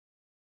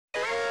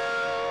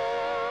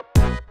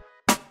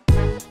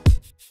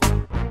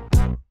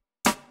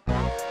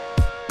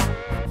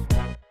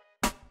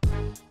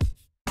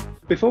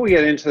before we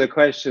get into the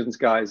questions,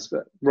 guys,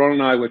 Ron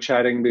and I were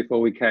chatting before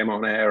we came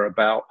on air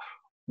about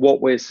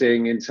what we're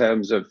seeing in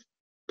terms of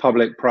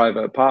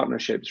public-private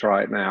partnerships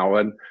right now.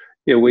 And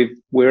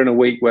we're in a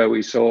week where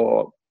we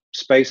saw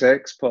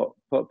SpaceX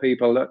put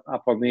people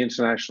up on the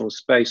International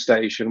Space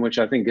Station, which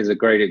I think is a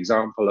great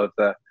example of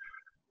the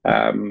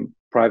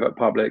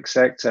private-public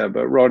sector.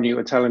 But Ron, you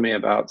were telling me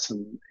about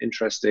some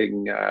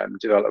interesting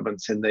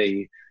developments in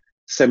the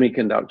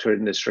semiconductor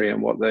industry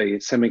and what the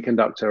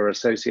semiconductor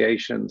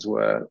associations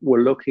were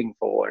looking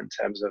for in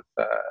terms of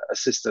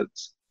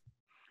assistance.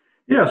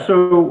 Yeah,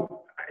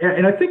 so,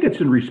 and I think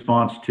it's in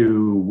response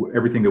to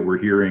everything that we're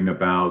hearing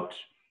about,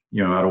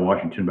 out of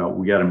Washington about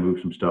we got to move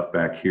some stuff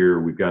back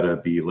here. We've got to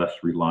be less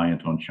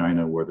reliant on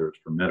China, whether it's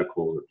for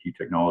medical or key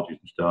technologies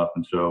and stuff.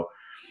 And so,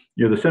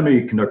 the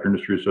Semiconductor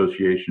Industry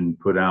Association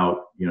put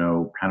out,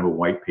 kind of a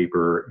white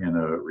paper and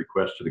a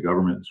request to the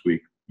government this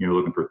week,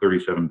 looking for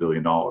 $37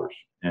 billion.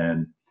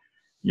 And,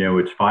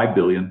 it's $5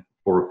 billion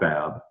for a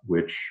fab,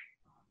 which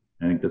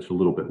I think that's a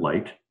little bit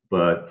light,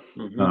 but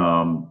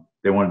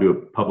they want to do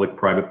a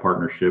public-private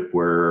partnership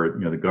where,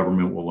 the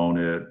government will own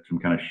it, some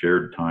kind of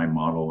shared time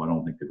model. I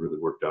don't think they've really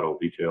worked out all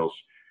details.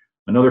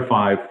 Another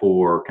 5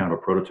 for kind of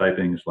a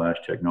prototyping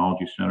 /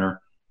 technology center.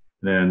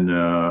 Then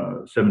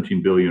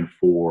 $17 billion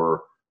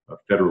for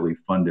federally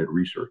funded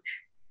research.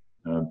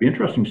 Be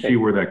interesting to see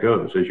where that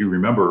goes. As you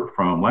remember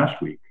from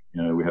last week,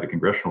 we had a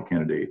congressional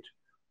candidate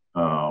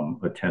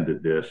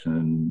attended this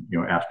and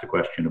asked a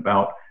question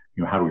about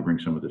how do we bring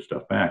some of this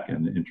stuff back.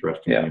 And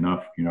interestingly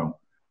enough,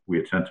 we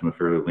had sent them a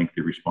fairly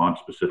lengthy response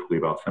specifically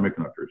about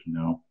semiconductors. And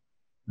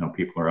now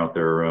people are out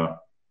there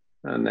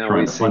and now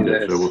trying we to see fund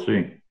this. it. So we'll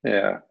see.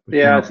 Yeah, but,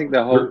 I think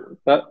the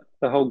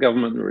whole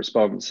government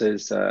response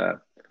is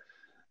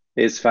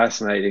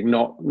fascinating.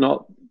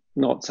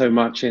 Not so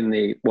much in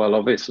the, well,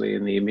 obviously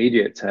in the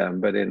immediate term,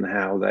 but in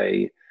how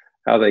they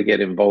get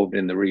involved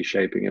in the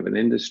reshaping of an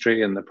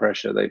industry and the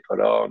pressure they put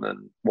on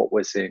and what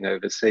we're seeing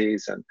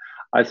overseas. And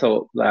I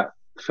thought that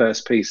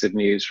first piece of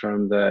news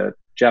from the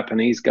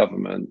Japanese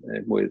government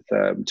with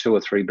 $2 or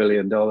 $3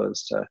 billion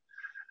to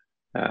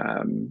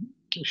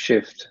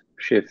shift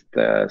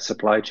the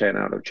supply chain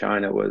out of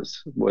China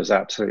was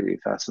absolutely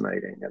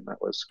fascinating, and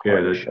that was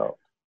quite a shock.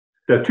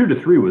 That 2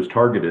 to 3 was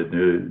targeted.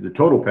 The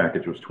total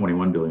package was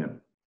 $21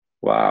 billion.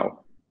 Wow.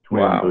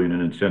 $21 billion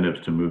in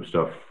incentives to move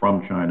stuff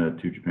from China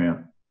to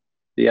Japan.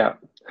 Yeah.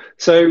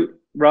 So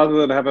rather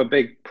than have a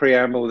big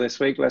preamble this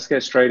week, let's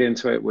get straight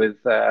into it with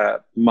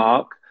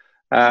Mark.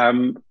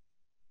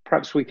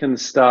 Perhaps we can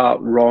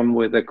start, Ron,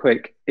 with a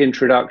quick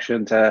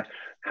introduction to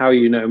how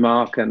you know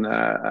Mark and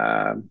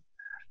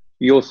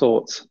your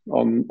thoughts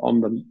on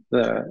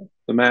the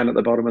man at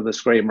the bottom of the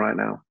screen right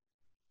now.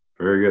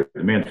 Very good.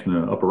 The man's in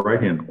the upper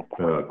right-hand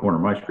corner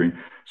of my screen.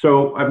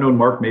 So I've known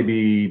Mark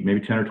maybe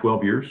 10 or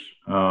 12 years.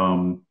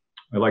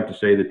 I like to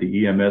say that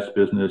the EMS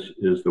business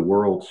is the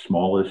world's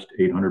smallest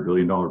 $800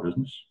 billion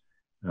business.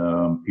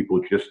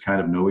 People just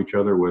kind of know each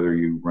other, whether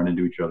you run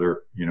into each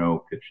other,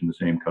 pitching the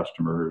same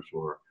customers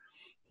or,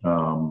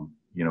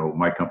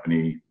 my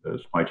company, the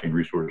Supply Chain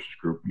Resources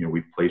Group,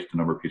 we've placed a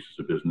number of pieces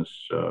of business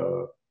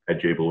at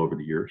Jabil over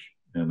the years.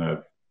 And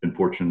I've been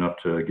fortunate enough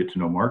to get to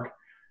know Mark.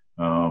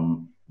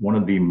 One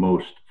of the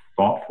most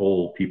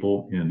thoughtful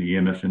people in the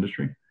EMS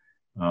industry.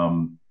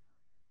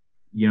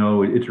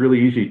 It's really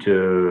easy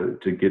to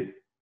get,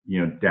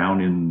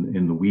 down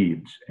in the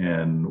weeds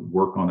and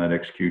work on that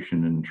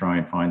execution and try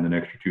and find an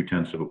extra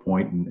 0.2 of a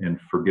point and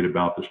forget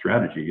about the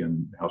strategy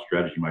and how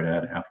strategy might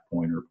add half a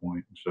point or a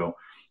point. And so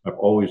I've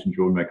always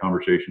enjoyed my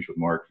conversations with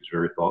Mark. He's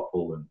very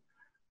thoughtful, and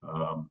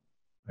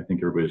I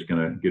think everybody's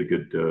going to get a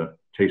good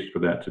taste for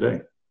that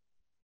today.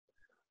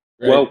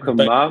 Great. Welcome,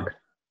 Mark.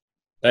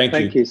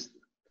 Thank you.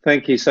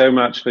 Thank you so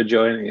much for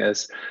joining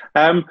us.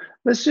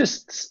 Let's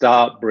just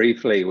start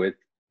briefly with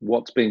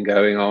what's been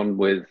going on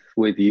with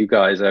you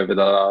guys over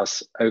the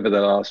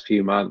last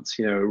few months.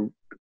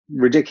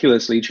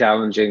 Ridiculously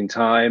challenging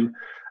time.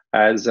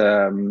 As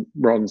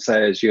Ron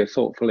says, you're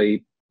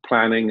thoughtfully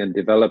planning and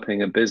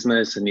developing a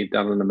business, and you've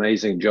done an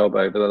amazing job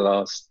over the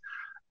last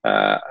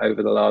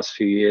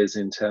few years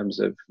in terms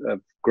of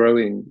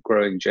growing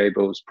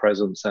Jabil's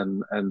presence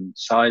and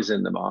size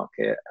in the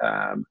market.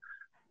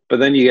 But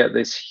then you get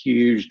this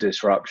huge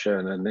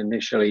disruption, and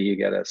initially you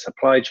get a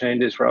supply chain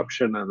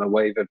disruption and a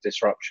wave of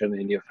disruption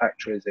in your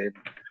factories in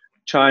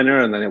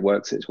China, and then it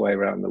works its way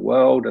around the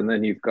world. And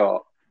then you've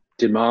got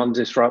demand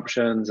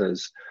disruptions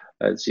as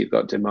you've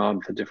got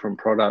demand for different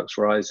products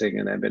rising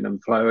and ebbing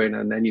and flowing,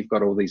 and then you've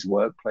got all these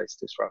workplace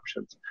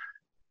disruptions.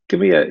 Give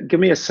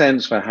me a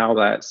sense for how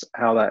that's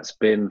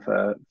been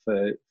for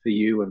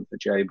you and for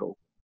Jabil.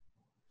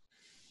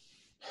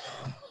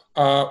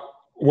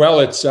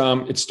 Well,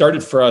 it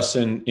started for us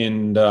in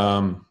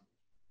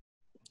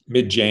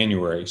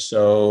mid-January.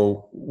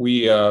 So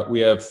we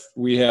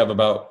have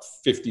about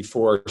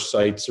 54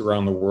 sites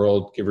around the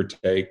world, give or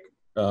take.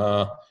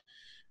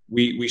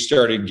 We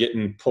started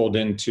getting pulled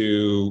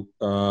into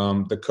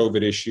the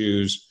COVID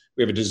issues.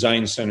 We have a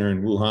design center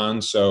in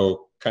Wuhan,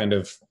 so kind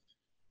of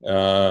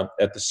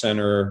at the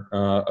center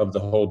of the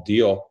whole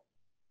deal.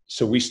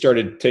 So we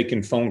started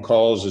taking phone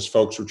calls as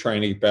folks were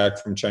trying to get back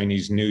from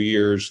Chinese New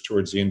Year's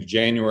towards the end of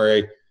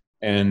January,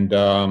 and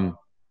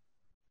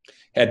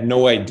had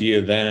no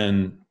idea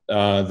then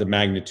the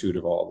magnitude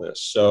of all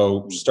this.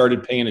 So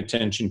started paying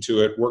attention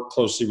to it, worked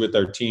closely with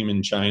our team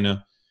in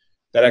China.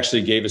 That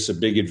actually gave us a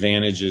big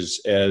advantage as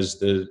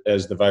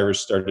the virus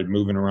started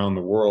moving around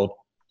the world.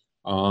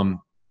 I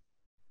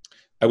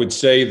would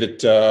say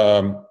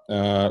that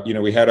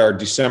we had our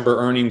December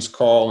earnings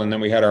call, and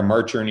then we had our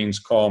March earnings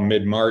call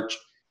mid-March.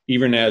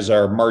 Even as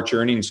our March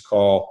earnings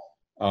call,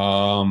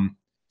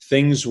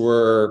 things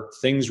were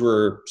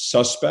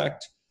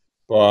suspect,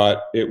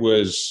 but it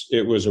was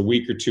a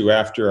week or two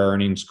after our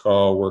earnings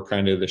call where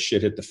kind of the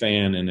shit hit the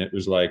fan, and it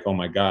was like, oh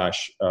my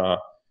gosh, the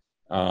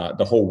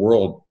whole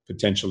world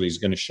potentially is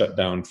going to shut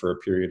down for a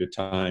period of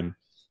time.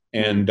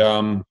 And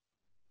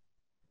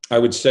I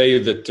would say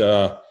that,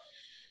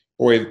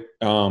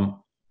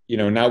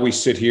 now we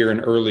sit here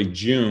in early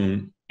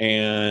June,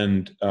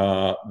 and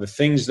the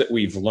things that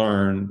we've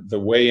learned, the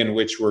way in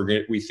which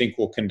we think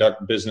we'll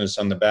conduct business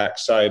on the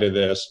backside of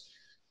this,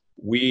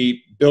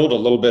 we build a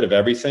little bit of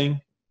everything.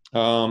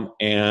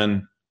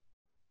 And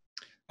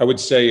I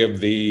would say of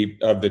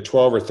the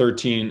 12 or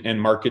 13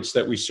 end markets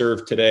that we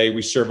serve today,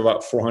 we serve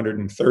about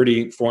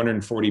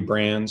 440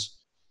 brands.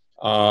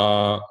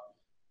 All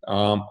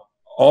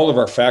of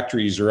our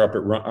factories are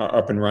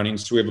up and running.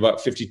 So we have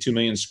about 52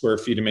 million square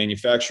feet of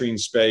manufacturing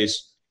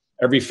space.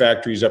 Every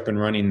factory is up and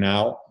running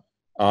now.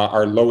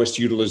 Our lowest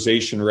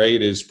utilization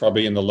rate is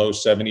probably in the low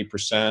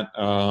 70%,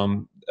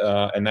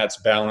 and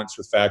that's balanced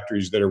with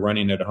factories that are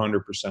running at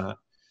 100%.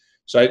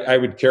 So I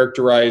would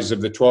characterize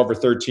of the 12 or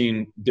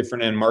 13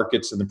 different end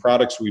markets and the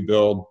products we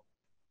build,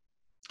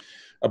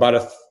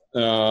 about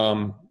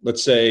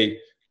let's say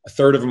a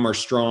third of them are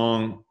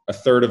strong, a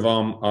third of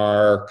them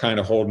are kind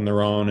of holding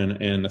their own,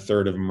 and a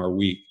third of them are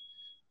weak.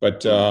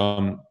 But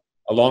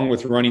along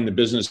with running the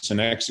business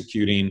and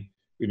executing,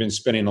 we've been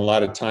spending a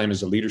lot of time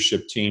as a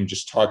leadership team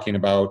just talking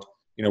about,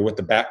 what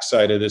the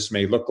backside of this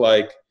may look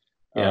like.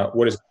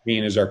 What does it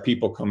mean as our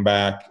people come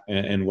back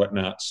and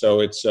whatnot? So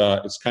it's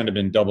kind of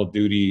been double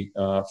duty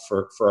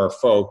for our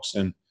folks,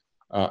 and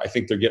I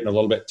think they're getting a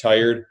little bit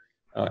tired.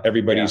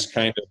 Everybody's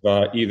kind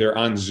of either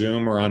on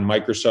Zoom or on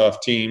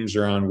Microsoft Teams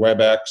or on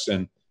WebEx,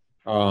 and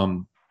I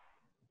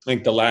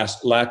think the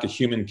lack of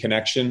human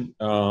connection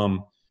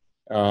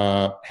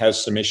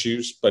has some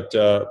issues. But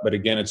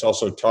again, it's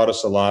also taught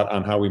us a lot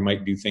on how we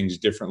might do things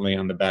differently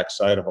on the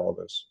backside of all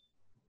this.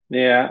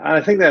 Yeah,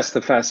 I think that's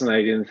the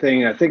fascinating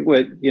thing. I think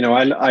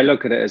I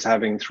look at it as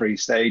having three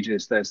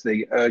stages. There's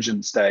the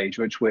urgent stage,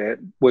 which we're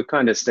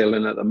kind of still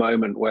in at the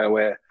moment, where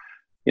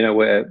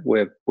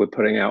we're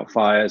putting out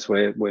fires,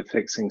 we're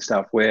fixing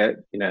stuff,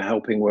 we're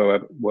helping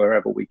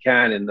wherever we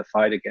can in the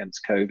fight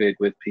against COVID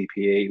with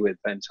PPE, with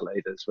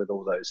ventilators, with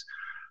all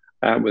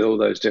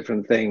those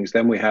different things.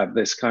 Then we have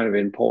this kind of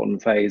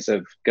important phase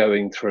of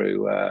going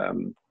through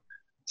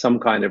some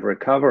kind of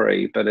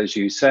recovery. But as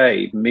you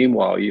say,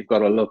 meanwhile, you've got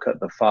to look at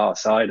the far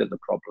side of the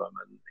problem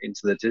and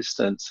into the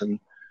distance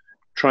and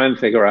try and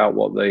figure out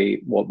what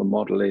the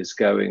model is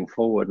going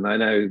forward. And I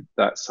know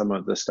that's some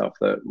of the stuff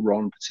that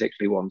Ron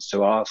particularly wants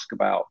to ask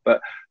about.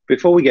 But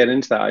before we get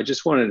into that, I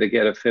just wanted to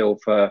get a feel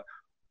for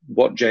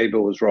what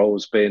Jabil's role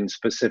has been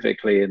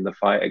specifically in the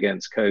fight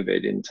against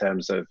COVID in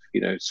terms of,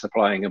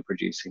 supplying and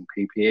producing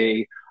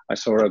PPE. I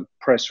saw a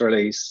press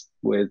release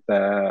with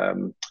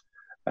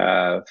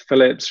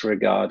Philips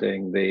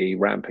regarding the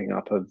ramping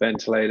up of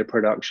ventilator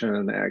production,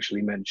 and they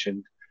actually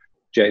mentioned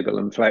Jabil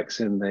and Flex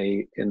in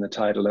the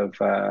title of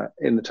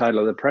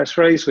the press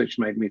release, which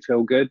made me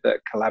feel good that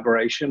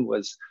collaboration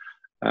was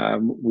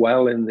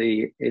well in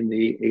the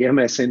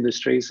EMS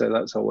industry. So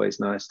that's always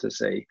nice to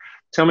see.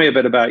 Tell me a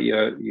bit about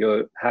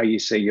your how you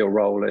see your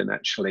role in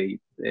actually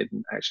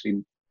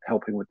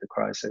helping with the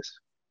crisis.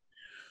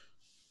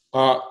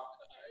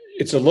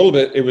 It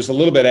was a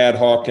little bit ad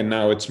hoc, and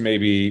now it's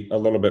maybe a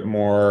little bit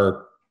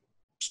more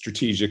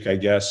strategic, I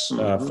guess,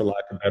 for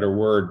lack of a better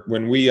word.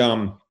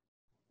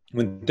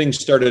 When things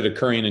started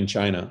occurring in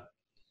China,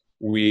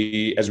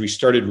 as we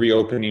started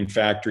reopening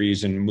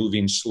factories and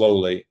moving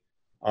slowly,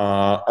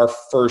 our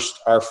first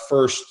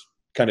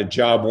kind of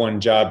job one,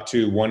 job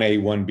two,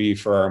 1A, 1B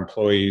for our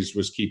employees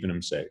was keeping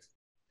them safe.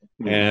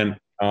 And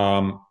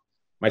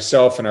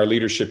myself and our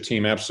leadership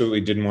team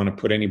absolutely didn't want to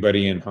put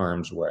anybody in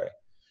harm's way.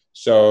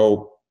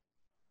 So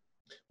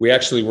we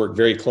actually worked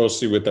very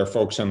closely with our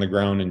folks on the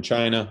ground in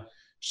China,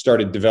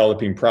 started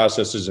developing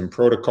processes and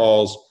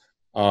protocols.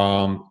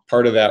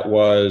 Part of that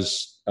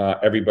was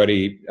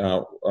everybody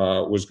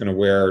was going to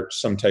wear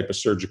some type of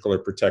surgical or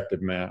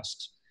protective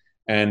masks.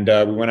 And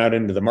we went out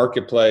into the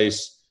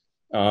marketplace.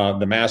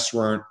 The masks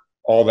weren't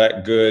all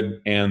that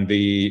good, and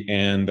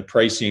the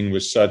pricing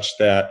was such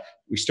that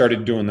we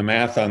started doing the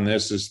math on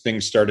this as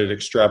things started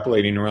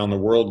extrapolating around the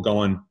world,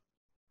 going,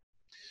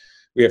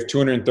 we have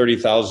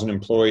 230,000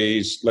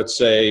 employees. Let's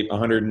say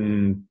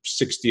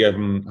 160 of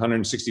them,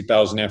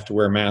 160,000 have to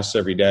wear masks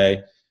every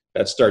day.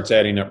 That starts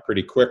adding up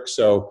pretty quick.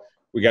 So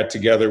we got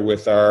together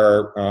with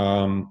our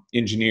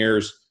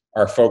engineers,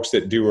 are folks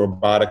that do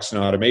robotics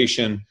and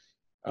automation.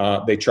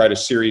 They tried a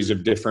series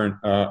of different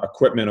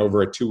equipment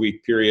over a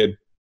 2-week period.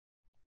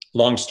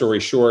 Long story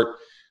short,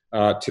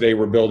 today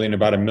we're building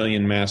about 1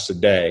 million masks a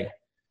day.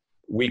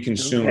 We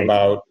consume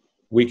about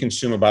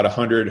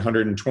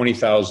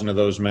 120,000 of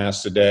those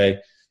masks a day,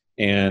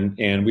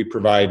 and we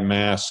provide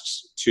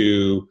masks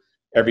to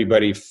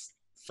everybody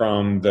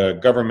from the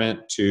government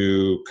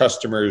to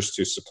customers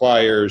to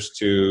suppliers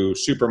to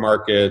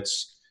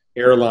supermarkets,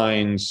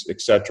 airlines,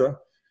 etc.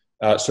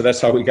 So that's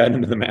how we got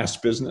into the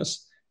mask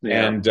business.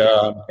 Yeah.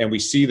 And we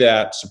see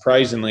that,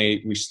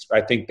 surprisingly,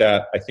 I think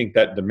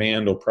that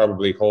demand will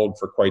probably hold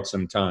for quite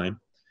some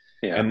time.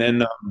 Yeah. And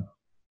then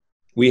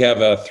we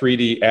have a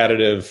 3D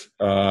additive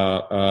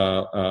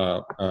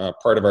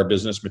part of our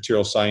business,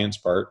 material science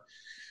part.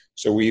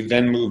 So we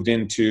then moved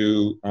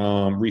into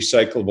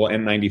recyclable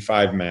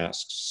N95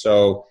 masks.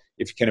 So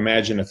if you can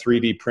imagine a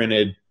 3D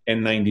printed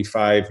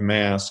N95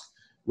 mask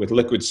with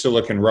liquid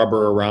silicone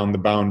rubber around the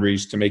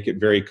boundaries to make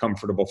it very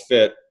comfortable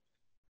fit,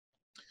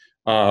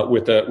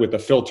 with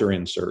a filter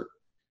insert.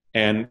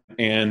 And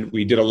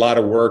we did a lot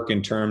of work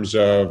in terms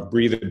of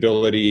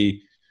breathability,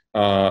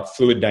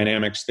 fluid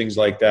dynamics, things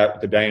like that,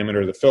 with the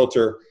diameter of the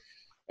filter.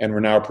 And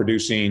we're now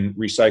producing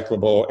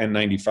recyclable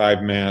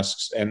N95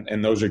 masks,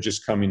 and those are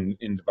just coming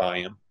into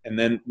volume. And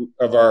then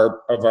of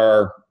our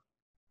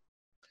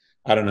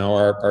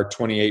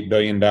 $28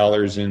 billion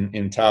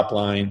in top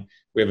line,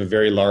 we have a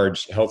very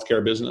large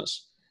healthcare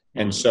business.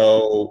 And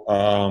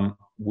so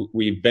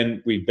we've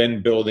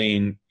been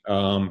building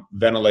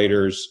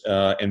ventilators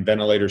and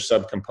ventilator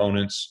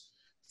subcomponents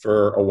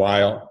for a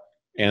while,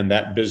 and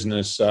that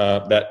business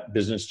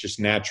just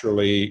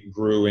naturally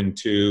grew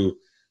into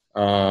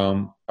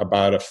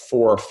about a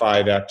 4 or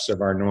 5x of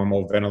our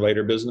normal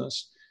ventilator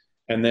business.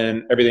 And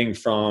then everything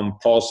from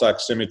pulse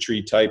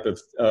oximetry type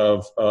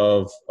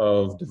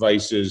of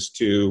devices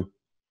to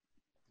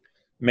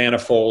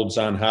manifolds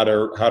on how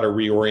to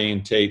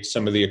reorientate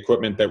some of the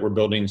equipment that we're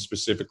building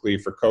specifically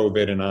for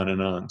COVID, and on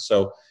and on.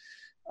 So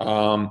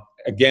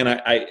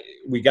again,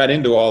 we got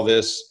into all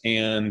this,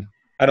 and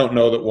I don't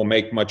know that we'll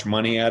make much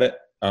money at it.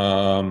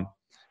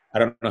 I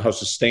don't know how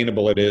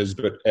sustainable it is,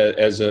 but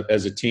as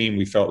a team,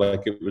 we felt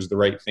like it was the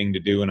right thing to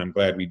do, and I'm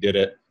glad we did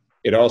it.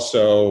 It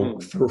also,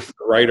 for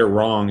right or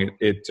wrong,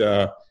 it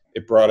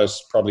brought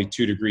us probably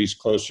 2 degrees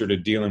closer to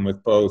dealing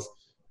with both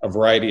a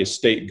variety of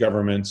state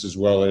governments as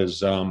well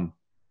as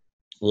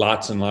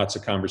lots and lots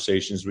of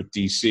conversations with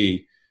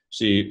DC.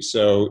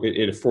 So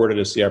it afforded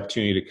us the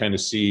opportunity to kind of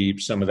see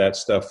some of that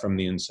stuff from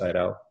the inside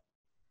out.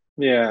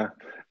 Yeah,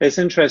 it's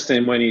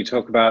interesting when you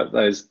talk about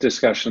those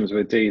discussions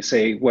with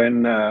DC.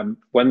 When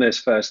this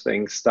first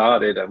thing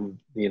started, and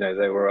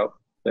they were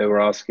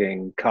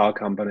asking car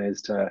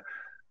companies to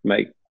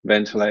make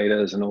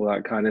ventilators and all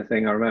that kind of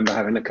thing. I remember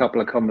having a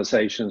couple of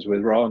conversations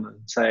with Ron and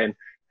saying,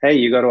 "Hey,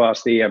 you got to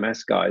ask the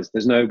EMS guys.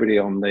 There's nobody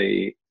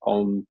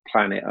on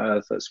planet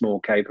Earth that's more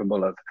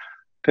capable of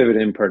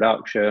pivoting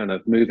production,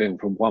 of moving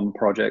from one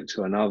project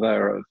to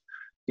another, of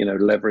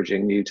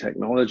leveraging new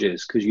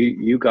technologies, because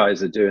you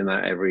guys are doing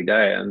that every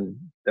day." And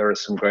there are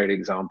some great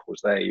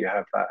examples there. You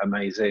have that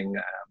amazing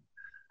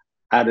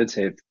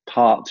additive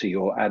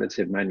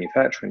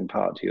manufacturing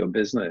part to your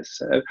business.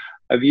 So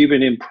have you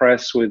been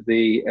impressed with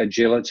the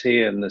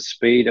agility and the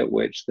speed at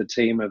which the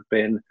team have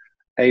been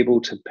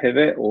able to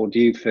pivot, or do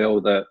you feel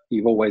that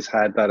you've always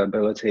had that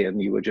ability and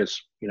you were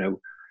just,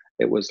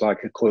 it was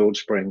like a coiled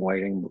spring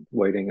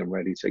waiting and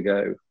ready to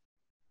go?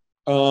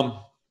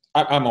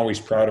 I'm always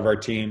proud of our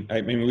team.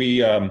 I mean,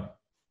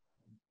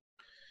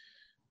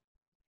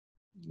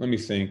 let me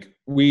think.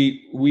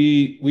 We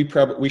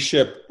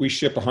ship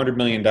 $100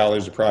 million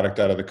of product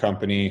out of the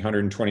company,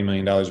 $120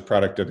 million of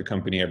product out of the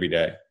company every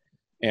day.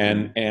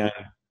 And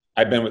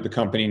I've been with the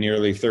company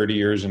nearly 30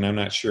 years, and I'm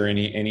not sure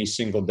any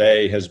single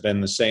day has been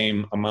the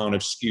same amount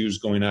of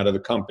SKUs going out of the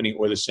company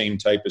or the same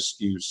type of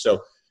SKUs.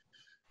 So,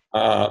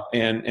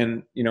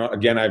 again,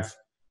 I've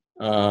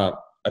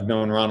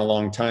known Ron a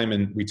long time,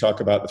 and we talk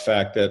about the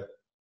fact that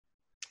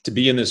to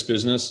be in this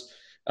business,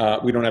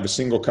 we don't have a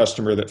single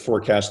customer that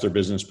forecasts their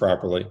business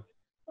properly.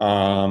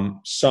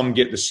 Some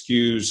get the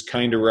SKUs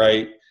kind of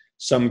right,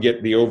 some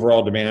get the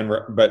overall demand,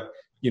 but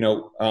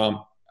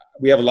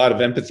we have a lot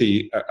of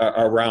empathy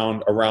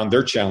around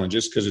their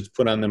challenges because it's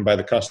put on them by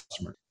the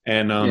customer.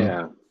 And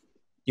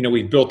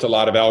we've built a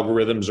lot of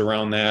algorithms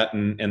around that,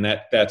 and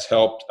that's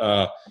helped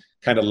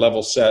kind of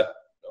level set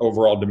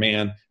overall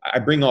demand. I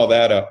bring all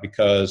that up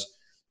because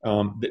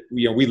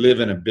we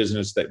live in a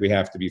business that we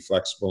have to be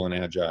flexible and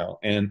agile.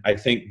 And I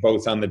think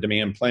both on the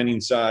demand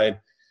planning side,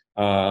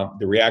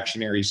 the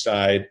reactionary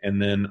side, and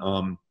then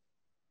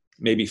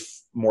maybe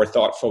more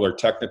thoughtful or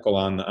technical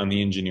on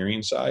the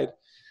engineering side.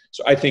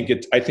 So I think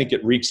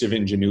it reeks of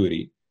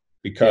ingenuity,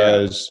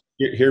 because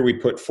here we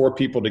put 4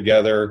 people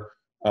together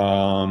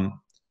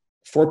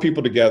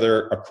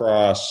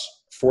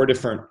across 4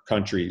 different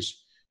countries.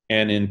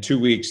 And in 2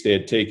 weeks, they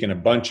had taken a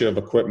bunch of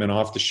equipment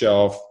off the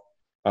shelf,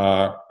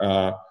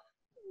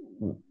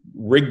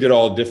 rigged it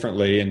all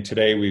differently. And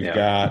today we've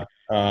got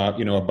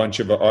a bunch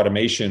of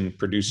automation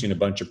producing a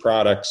bunch of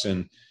products,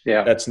 and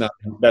Yeah. that's not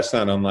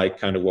unlike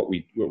kind of what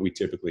we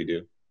typically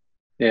do.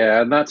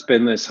 Yeah, and that's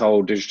been this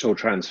whole digital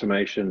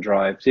transformation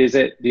drive. Do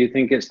you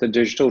think it's the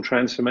digital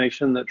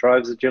transformation that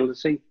drives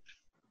agility?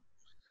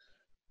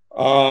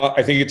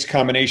 I think it's a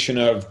combination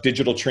of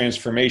digital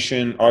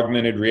transformation,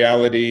 augmented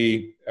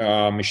reality,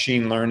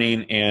 machine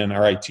learning, and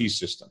our IT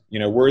system.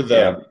 We're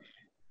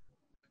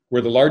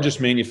the largest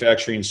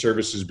manufacturing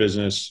services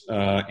business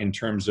in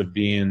terms of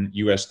being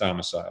U.S.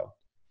 domiciled.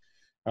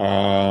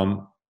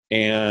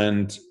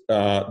 And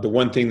the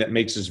one thing that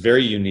makes us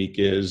very unique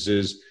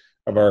is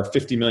of our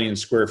 50 million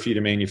square feet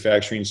of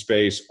manufacturing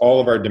space, all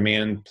of our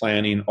demand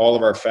planning, all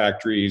of our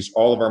factories,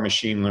 all of our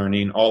machine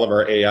learning, all of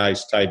our AI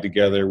is tied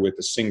together with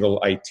a single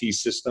IT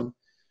system.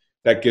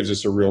 That gives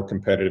us a real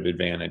competitive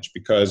advantage,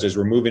 because as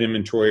we're moving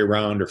inventory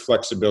around, or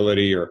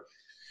flexibility, or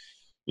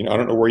I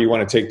don't know where you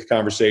want to take the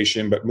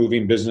conversation, but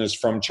moving business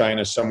from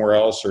China somewhere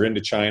else, or into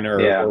China,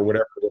 or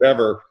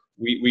whatever,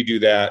 we do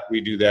that.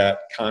 We do that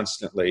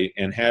constantly.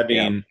 And having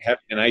an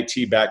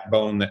IT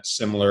backbone that's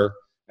similar,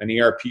 an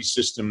ERP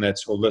system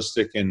that's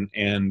holistic and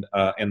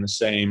the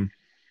same.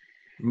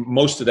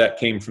 Most of that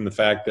came from the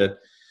fact that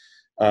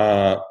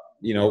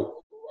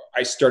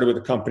I started with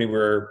a company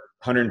where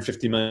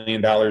 $150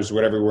 million,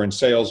 whatever, we're in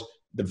sales.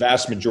 The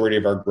vast majority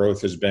of our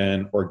growth has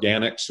been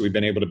organic, so we've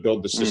been able to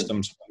build the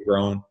systems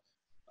grown.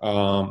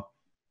 And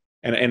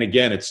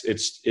again,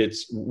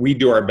 it's we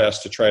do our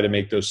best to try to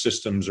make those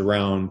systems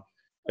around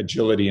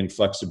agility and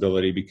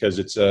flexibility, because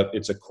it's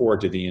a core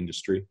to the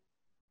industry.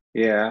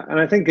 Yeah, and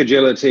I think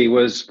agility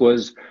was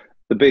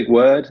the big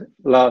word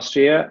last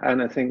year, and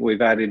I think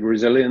we've added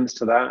resilience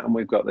to that, and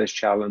we've got this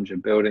challenge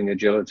of building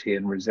agility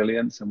and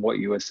resilience. And what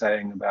you were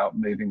saying about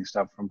moving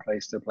stuff from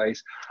place to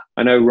place,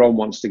 I know Ron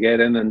wants to get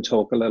in and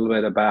talk a little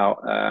bit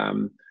about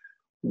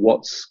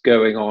what's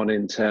going on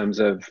in terms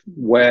of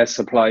where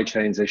supply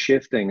chains are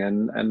shifting,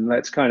 and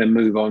let's kind of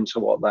move on to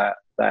what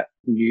that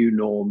new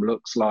norm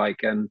looks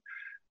like, and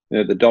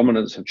the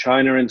dominance of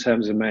China in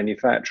terms of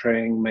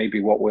manufacturing,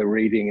 maybe what we're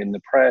reading in the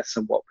press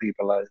and what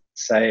people are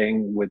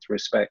saying with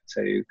respect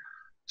to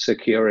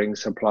securing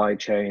supply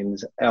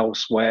chains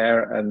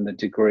elsewhere, and the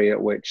degree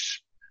at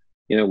which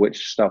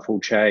stuff will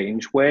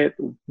change. Where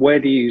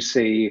do you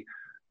see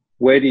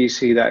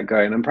that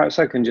going? And perhaps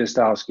I can just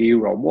ask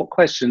you, Ron, what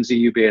questions are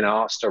you being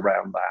asked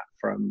around that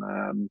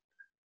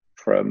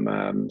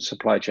from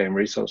supply chain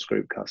resource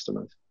group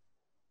customers?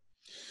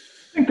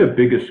 I think the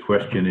biggest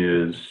question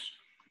is,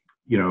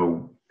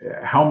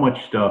 how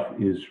much stuff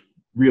is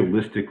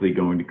realistically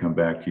going to come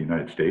back to the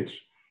United States?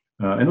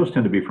 And those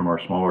tend to be from our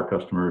smaller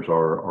customers.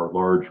 Our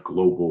large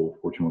global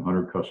Fortune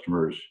 100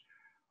 customers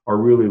are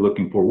really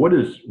looking for what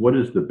is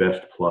the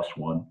best plus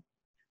one.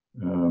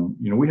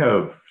 We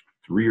have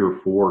 3 or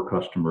 4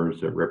 customers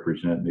that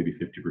represent maybe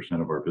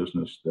 50% of our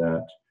business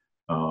that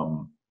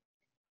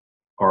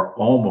are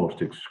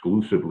almost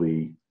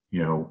exclusively,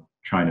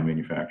 China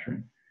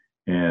manufacturing.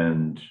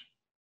 And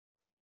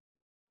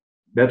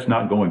that's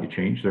not going to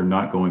change. They're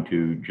not going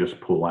to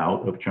just pull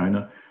out of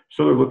China.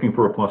 So they're looking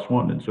for a plus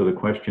one. And so the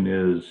question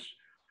is,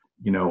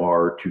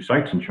 are 2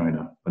 sites in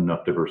China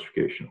enough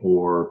diversification?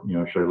 Or,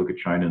 should I look at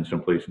China in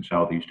some place in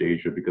Southeast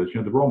Asia? Because,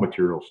 the raw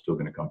material is still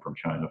going to come from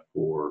China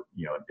for,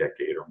 a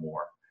decade or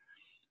more.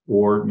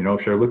 Or,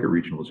 should I look at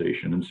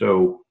regionalization? And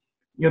so,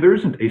 there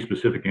isn't a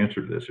specific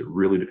answer to this. It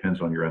really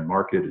depends on your end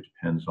market. It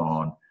depends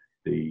on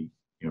the,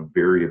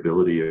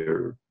 variability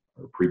or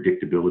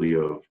predictability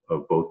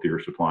of both your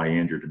supply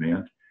and your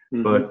demand.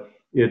 Mm-hmm. But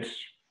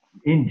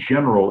in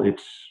general,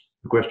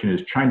 the question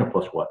is China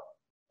plus what,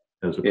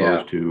 as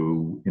opposed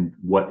to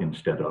what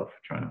instead of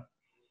China.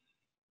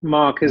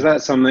 Mark, is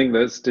that something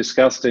that's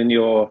discussed in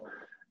your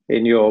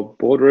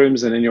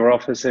boardrooms and in your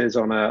offices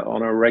on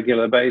a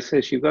regular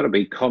basis? You've got to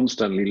be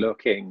constantly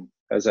looking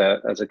as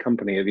a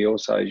company of your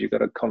size. You've got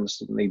to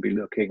constantly be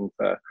looking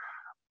for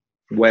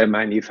where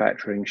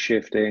manufacturing's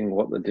shifting,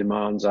 what the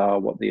demands are,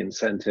 what the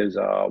incentives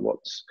are,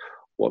 what's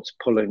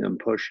pulling and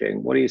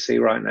pushing. What do you see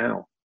right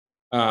now?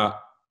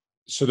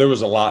 So there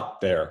was a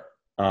lot there.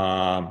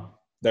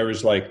 There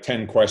was like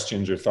 10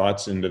 questions or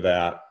thoughts into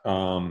that.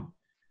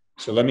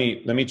 So let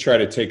me try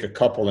to take a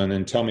couple and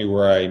then tell me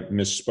where I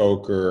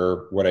misspoke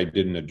or what I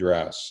didn't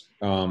address.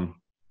 I'll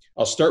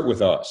start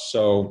with us.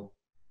 So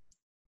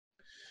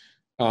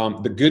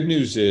the good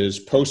news is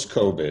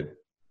post-COVID,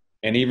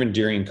 and even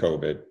during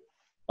COVID,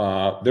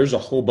 there's a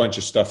whole bunch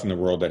of stuff in the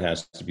world that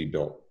has to be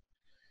built.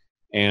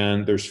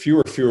 And there's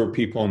fewer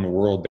people in the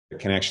world that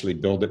can actually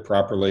build it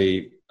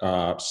properly.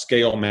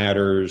 Scale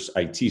matters,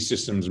 IT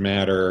systems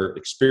matter,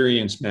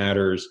 experience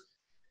matters.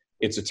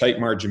 It's a tight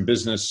margin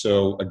business.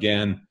 So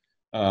again,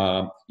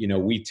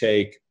 we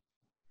take,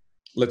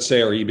 let's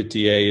say our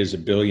EBITDA is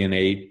 $1.8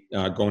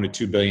 billion, going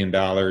to $2 billion.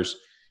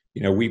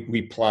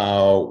 We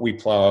plow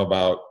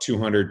about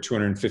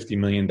 $250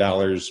 million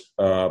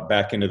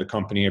back into the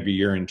company every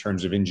year in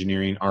terms of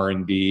engineering,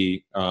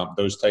 R&D,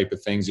 those type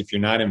of things. If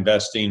you're not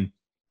investing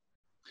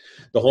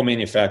the whole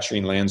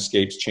manufacturing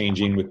landscape's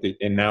changing with the,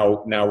 and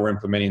now we're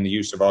implementing the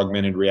use of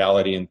augmented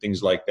reality and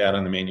things like that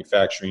on the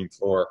manufacturing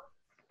floor.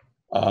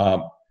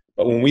 But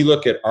when we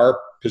look at our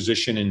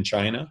position in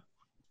China,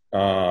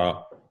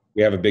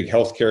 we have a big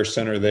healthcare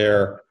center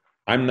there.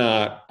 I'm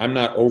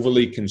not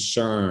overly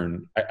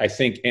concerned. I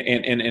think,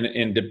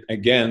 and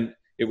again,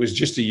 it was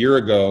just a year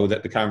ago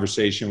that the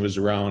conversation was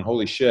around,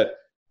 holy shit,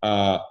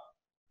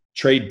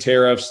 trade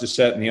tariffs, this,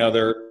 that, and the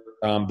other.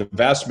 The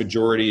vast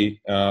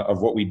majority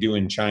of what we do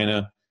in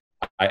China,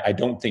 I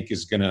don't think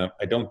is gonna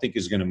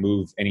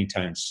move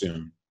anytime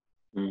soon,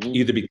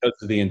 either because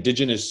of the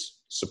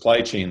indigenous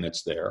supply chain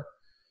that's there,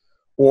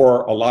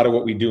 or a lot of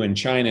what we do in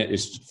China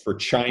is for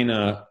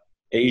China,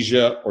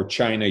 Asia, or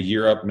China,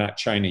 Europe, not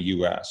China,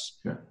 US.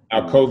 Yeah.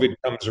 Now COVID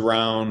comes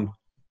around,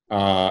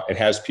 it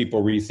has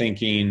people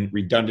rethinking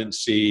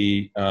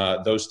redundancy,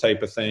 those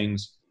type of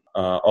things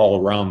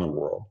all around the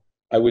world.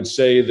 I would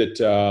say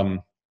that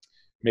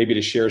maybe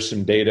to share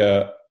some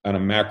data on a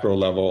macro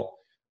level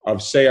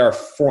of, say, our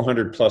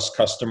 400 plus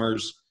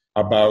customers,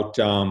 about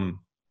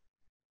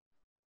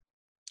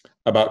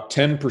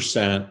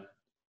 10%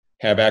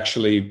 have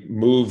actually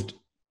moved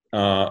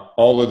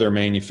all of their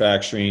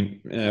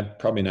manufacturing,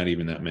 probably not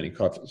even that many,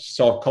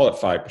 so I'll call it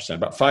 5%,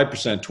 about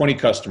 5%, 20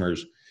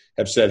 customers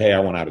have said, hey, I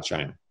want out of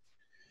China.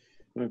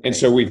 Okay. And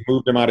so we've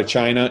moved them out of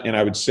China, and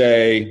I would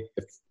say,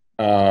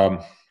 and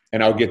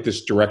I'll get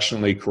this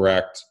directionally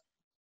correct,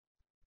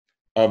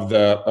 of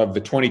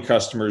the 20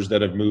 customers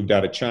that have moved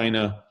out of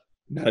China,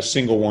 not a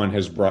single one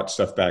has brought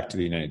stuff back to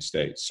the United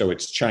States. So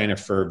it's China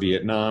for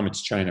Vietnam,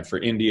 it's China for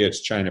India, it's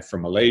China for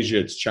Malaysia,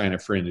 it's China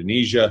for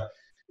Indonesia,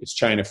 it's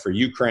China for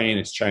Ukraine,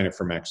 it's China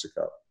for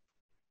Mexico.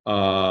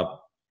 Ron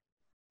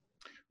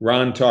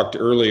talked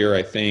earlier,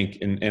 I think,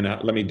 and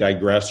let me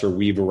digress or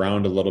weave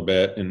around a little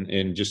bit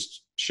and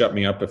just shut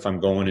me up if I'm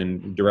going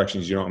in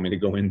directions you don't want me to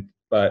go in.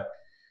 But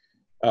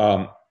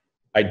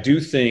I do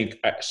think,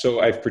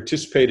 so I've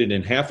participated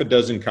in half a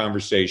dozen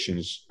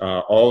conversations,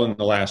 all in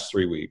the last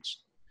 3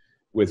 weeks,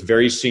 with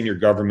very senior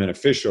government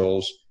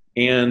officials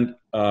and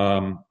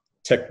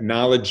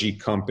technology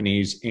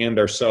companies and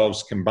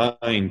ourselves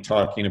combined,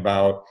 talking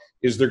about,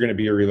 is there going to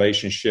be a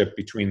relationship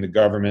between the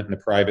government and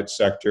the private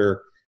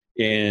sector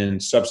in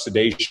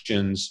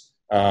subsidizations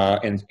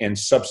and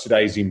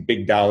subsidizing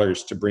big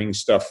dollars to bring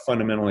stuff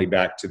fundamentally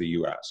back to the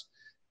U.S.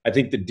 I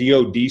think the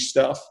DoD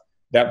stuff,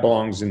 that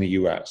belongs in the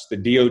U.S. The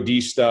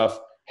DoD stuff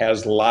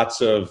has lots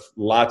of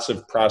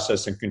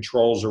process and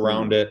controls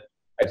around it.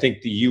 I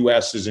think the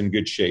U.S. is in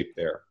good shape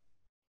there.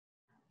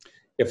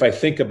 If I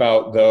think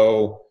about,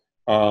 though,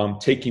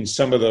 taking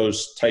some of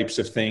those types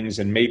of things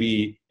and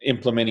maybe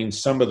implementing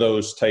some of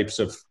those types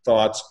of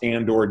thoughts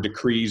and or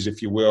decrees,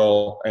 if you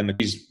will, and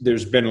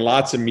there's been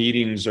lots of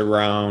meetings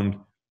around,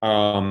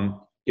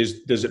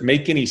 does it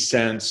make any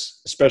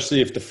sense,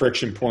 especially if the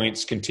friction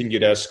points continue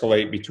to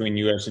escalate between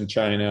U.S. and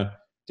China,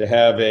 to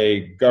have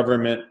a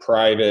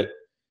government-private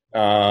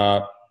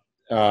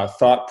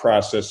thought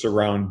process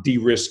around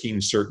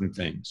de-risking certain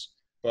things.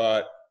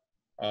 But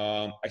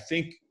I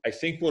think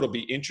what'll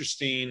be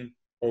interesting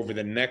over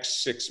the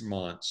next 6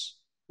 months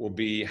will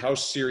be how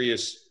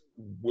serious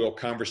will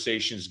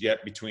conversations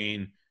get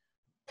between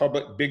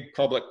big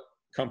public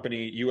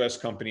company, U.S.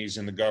 companies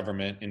and the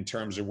government in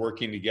terms of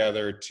working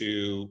together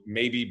to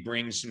maybe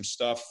bring some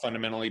stuff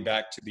fundamentally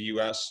back to the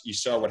U.S. You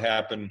saw what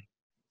happened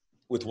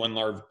with one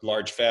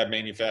large fab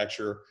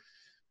manufacturer,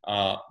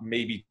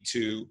 maybe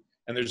two,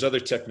 and there's other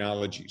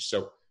technologies.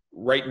 So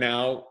right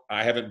now,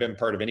 I haven't been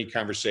part of any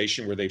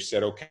conversation where they've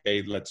said,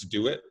 "Okay, let's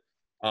do it."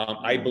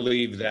 I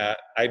believe that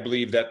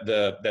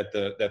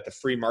the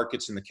free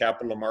markets and the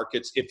capital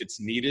markets, if it's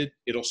needed,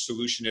 it'll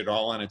solution it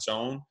all on its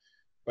own,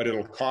 but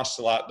it'll cost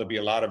a lot. There'll be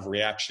a lot of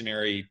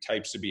reactionary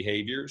types of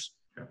behaviors.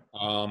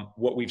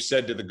 What we've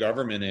said to the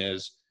government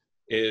is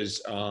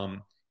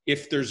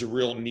if there's a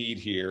real need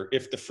here,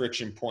 if the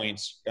friction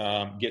points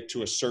get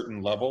to a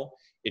certain level,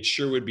 it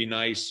sure would be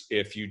nice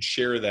if you'd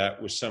share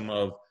that with some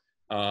of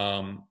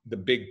the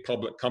big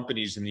public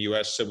companies in the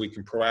US so we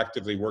can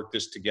proactively work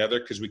this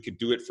together, because we could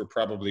do it for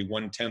probably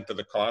 1/10 of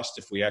the cost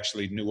if we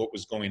actually knew what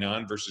was going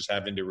on versus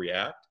having to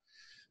react.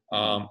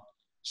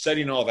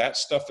 Setting all that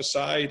stuff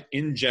aside,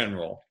 in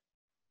general,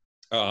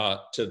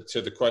 to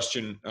the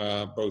question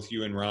both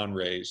you and Ron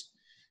raised,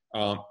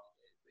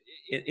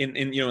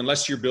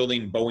 unless you're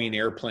building Boeing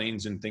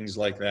airplanes and things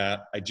like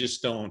that, I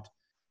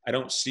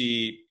don't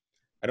see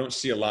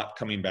a lot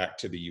coming back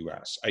to the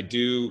U.S. I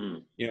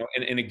do,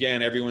 and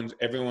again,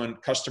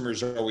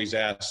 customers always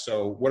ask,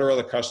 so what are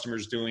other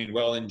customers doing?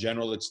 Well, in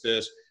general, it's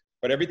this,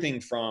 but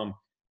everything from,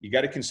 you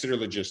got to consider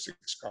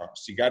logistics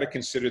costs. You got to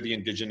consider the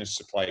indigenous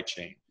supply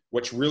chain.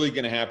 What's really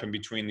going to happen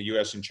between the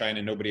U.S. and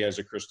China? Nobody has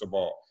a crystal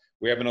ball.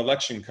 We have an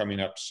election coming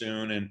up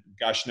soon, and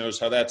gosh knows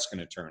how that's going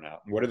to turn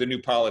out. And what are the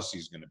new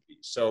policies going to be?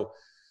 So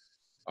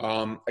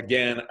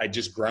again, I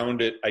ground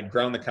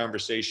the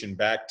conversation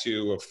back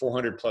to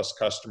 400 plus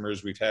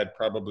customers. We've had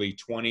probably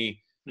 20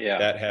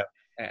 that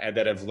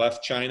have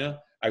left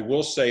China. I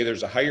will say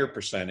there's a higher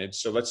percentage.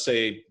 So let's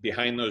say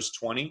behind those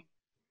 20,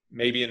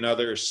 maybe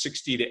another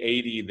 60 to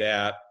 80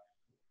 that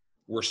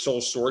were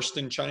sole sourced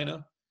in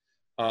China.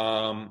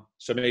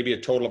 So maybe a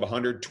total of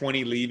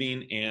 120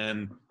 leaving,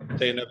 and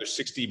say another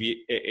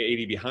 60,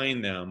 80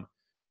 behind them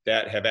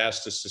that have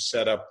asked us to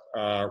set up,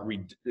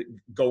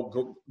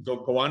 go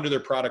onto their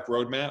product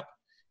roadmap,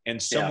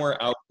 and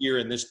somewhere out here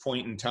in this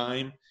point in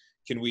time,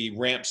 can we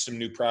ramp some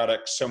new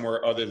products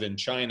somewhere other than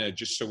China,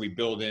 just so we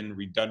build in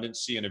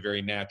redundancy in a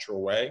very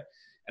natural way.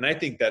 And I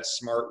think that's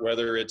smart,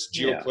 whether it's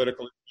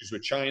geopolitical issues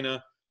with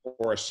China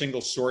or a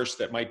single source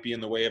that might be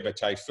in the way of a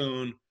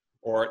typhoon,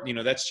 or, you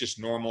know, that's just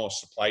normal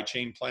supply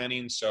chain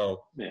planning.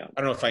 So I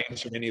don't know if I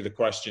answered any of the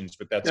questions,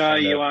 but that's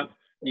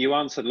you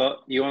answered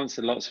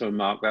lots of them,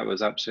 Mark. That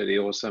was absolutely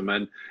awesome.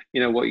 And you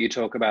know what you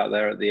talk about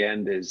there at the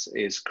end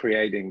is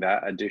creating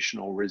that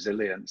additional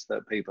resilience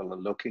that people are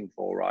looking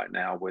for right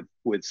now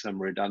with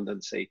some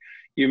redundancy.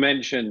 You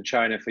mentioned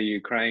China for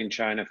Ukraine,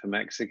 China for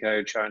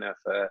Mexico, China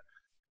for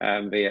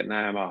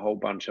Vietnam, a whole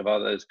bunch of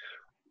others.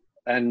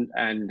 And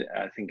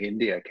I think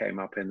India came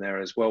up in there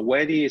as well.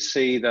 Where do you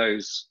see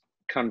those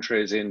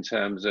countries in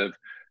terms of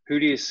who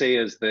do you see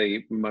as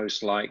the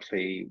most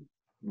likely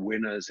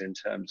winners in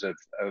terms of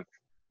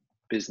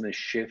business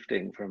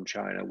shifting from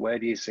China? Where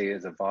do you see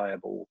as a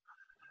viable,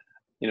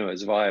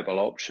 as viable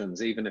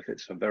options, even if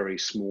it's for very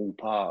small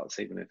parts,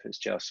 even if it's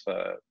just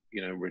for,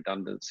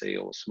 redundancy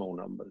or small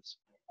numbers?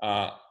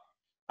 I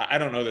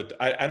don't know that,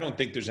 I don't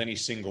think there's any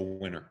single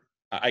winner.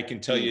 I can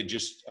tell you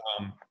just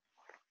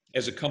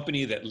as a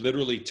company that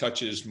literally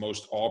touches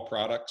most all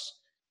products,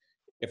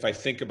 if I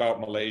think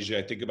about Malaysia,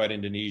 I think about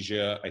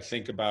Indonesia, I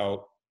think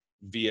about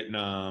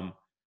Vietnam,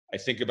 I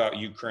think about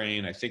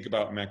Ukraine, I think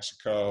about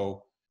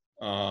Mexico,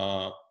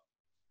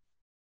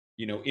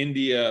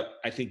 India.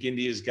 I think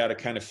India's got to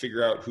kind of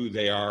figure out who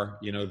they are.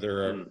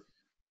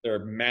 They're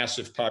a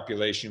massive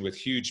population with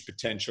huge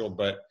potential,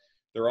 but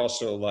they're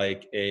also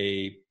like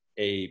a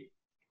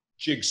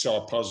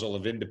jigsaw puzzle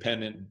of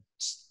independent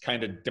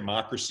kind of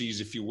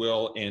democracies, if you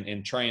will,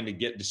 and trying to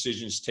get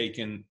decisions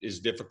taken is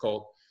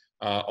difficult.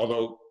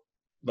 Although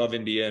love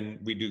India and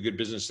we do good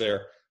business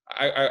there,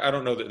 I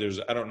don't know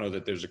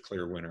that there's a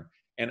clear winner.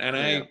 And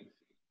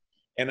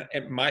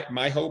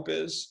my hope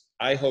is,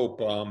 I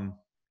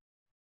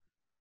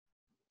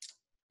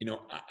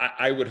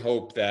would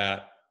hope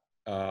that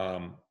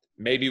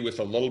maybe with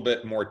a little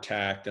bit more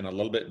tact and a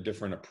little bit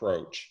different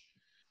approach,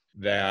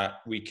 that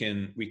we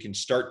can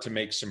start to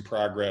make some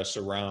progress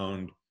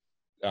around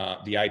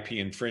the IP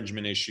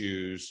infringement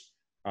issues,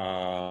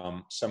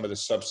 some of the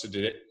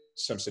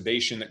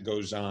subsidization that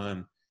goes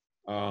on,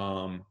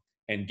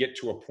 and get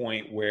to a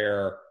point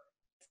where,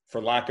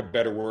 for lack of a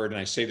better word, and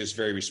I say this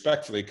very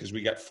respectfully because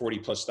we got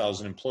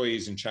 40,000+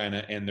 employees in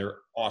China and they're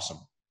awesome,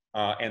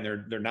 and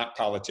they're not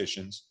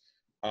politicians,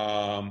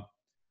 and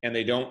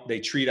they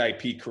treat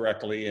IP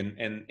correctly,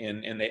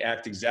 and they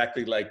act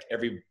exactly like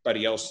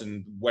everybody else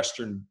in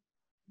Western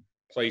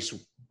place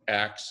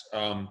acts.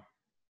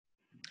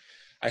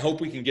 I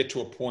hope we can get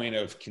to a point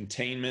of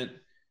containment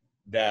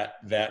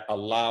that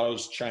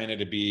allows China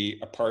to be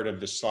a part of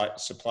the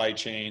supply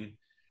chain.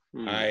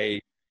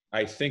 I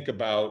think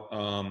about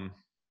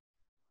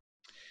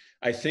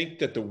I think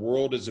that the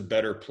world is a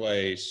better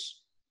place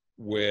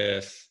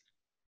with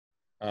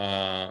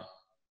when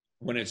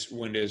there's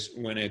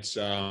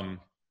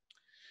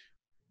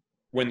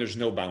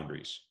no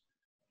boundaries.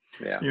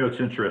 Yeah. It's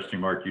interesting,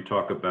 Mark. You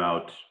talk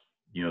about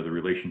the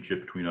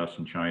relationship between us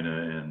and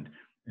China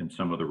and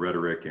some of the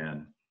rhetoric,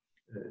 and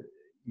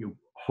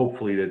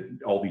hopefully that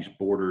all these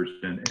borders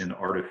and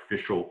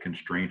artificial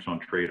constraints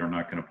on trade are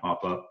not going to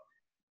pop up.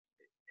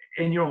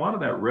 And a lot of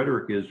that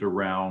rhetoric is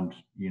around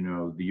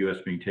the U.S.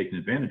 being taken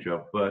advantage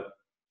of, but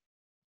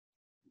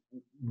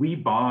we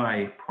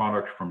buy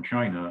product from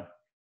China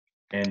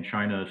and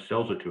China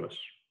sells it to us,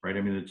 right?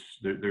 I mean,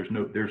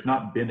 there's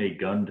not been a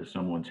gun to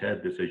someone's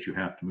head that says you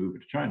have to move it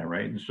to China,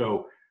 right? And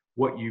so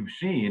what you've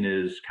seen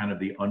is kind of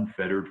the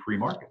unfettered free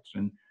markets,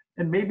 and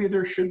maybe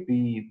there should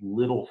be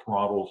little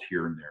throttles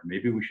here and there.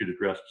 Maybe we should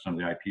address some of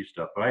the IP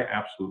stuff, but I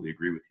absolutely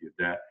agree with you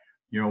that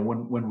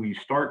when we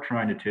start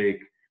trying to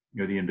take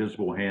the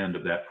invisible hand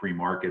of that free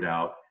market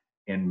out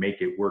and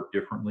make it work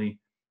differently,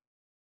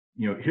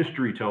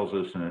 history tells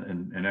us,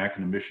 and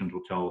academicians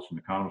will tell us, and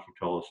economists will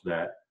tell us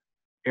that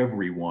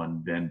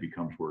everyone then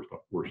becomes worse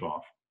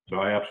off. So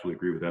I absolutely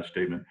agree with that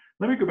statement.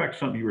 Let me go back to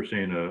something you were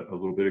saying a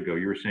little bit ago.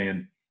 You were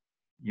saying,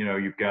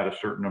 you've got a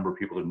certain number of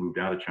people that moved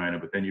out of China,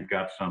 but then you've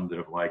got some that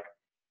have like,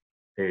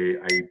 hey,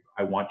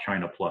 I want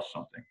China plus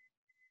something.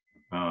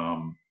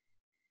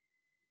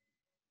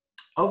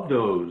 Of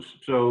those,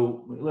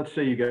 so let's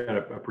say you got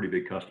a pretty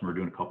big customer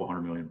doing a couple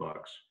 $100 million,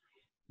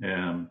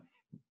 and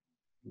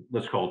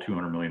let's call it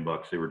 $200 million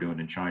they were doing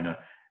in China.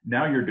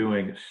 Now you're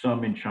doing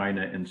some in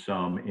China and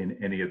some in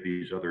any of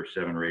these other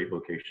 7 or 8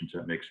 locations.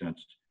 That makes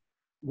sense.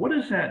 What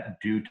does that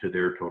do to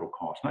their total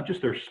cost? Not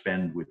just their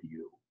spend with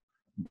you,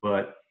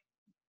 but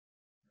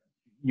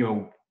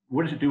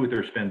what does it do with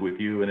their spend with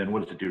you, and then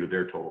what does it do to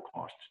their total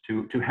costs?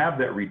 To have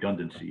that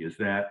redundancy, is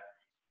that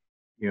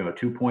a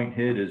 2-point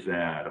hit? Is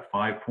that a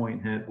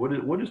 5-point hit?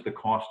 What is the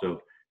cost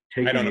of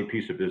taking a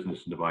piece of business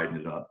and dividing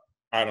it up?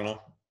 I don't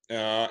know.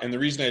 And the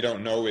reason I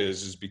don't know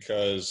is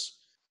because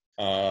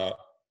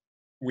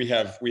we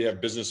have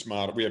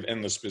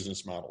endless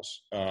business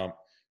models.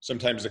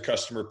 Sometimes the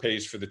customer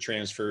pays for the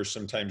transfer.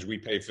 Sometimes we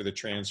pay for the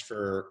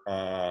transfer.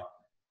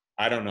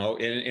 I don't know.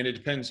 And it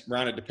depends,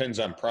 Ron, it depends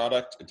on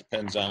product. It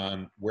depends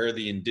on where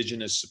the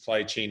indigenous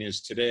supply chain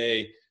is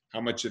today, how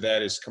much of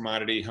that is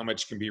commodity, how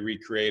much can be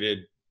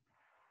recreated,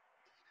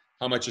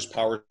 how much is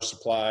power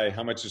supply,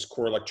 how much is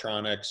core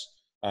electronics,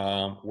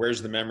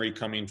 where's the memory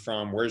coming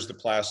from, where's the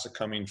plastic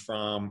coming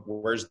from,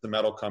 where's the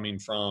metal coming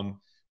from,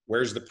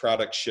 where's the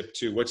product shipped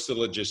to, what's the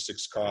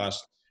logistics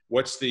cost,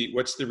 what's the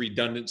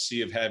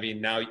redundancy of having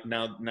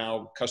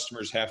now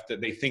customers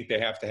they think they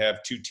have to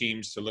have two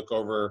teams to look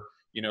over,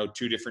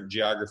 two different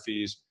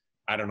geographies.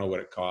 I don't know what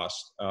it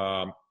costs.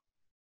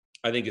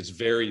 I think it's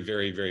very,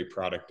 very, very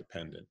product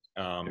dependent.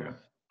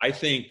 I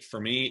think for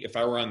me, if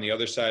I were on the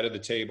other side of the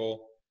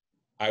table,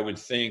 I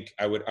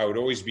would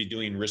always be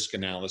doing risk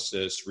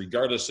analysis,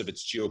 regardless if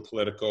it's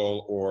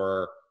geopolitical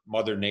or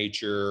Mother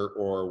Nature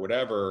or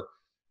whatever.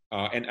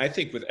 And I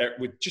think with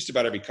just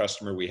about every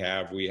customer we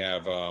have,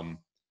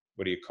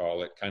 what do you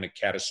call it? Kind of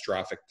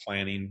catastrophic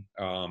planning.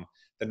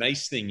 The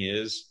nice thing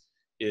is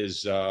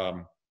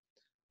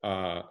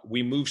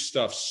we move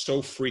stuff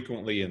so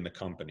frequently in the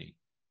company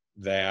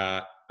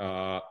that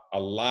a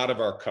lot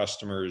of our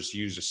customers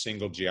use a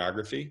single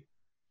geography.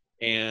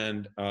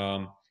 And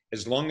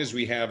as long as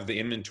we have the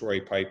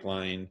inventory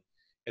pipeline,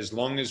 as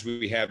long as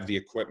we have the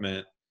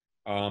equipment,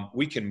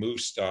 we can move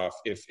stuff.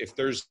 If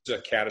there's a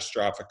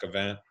catastrophic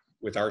event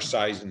with our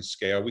size and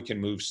scale, we can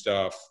move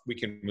stuff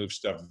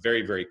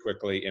very, very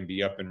quickly and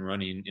be up and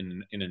running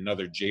in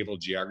another Jabil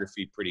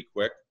geography pretty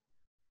quick.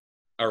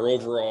 Our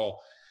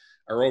overall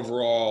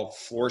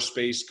floor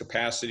space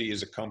capacity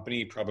as a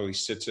company probably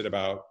sits at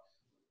about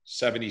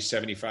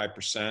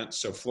 70-75%.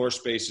 So floor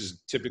space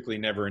is typically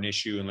never an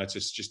issue unless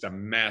it's just a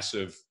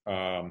massive,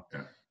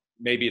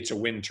 maybe it's a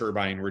wind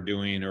turbine we're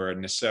doing or a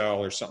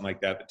nacelle or something like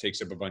that takes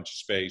up a bunch of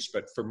space.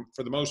 But for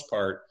the most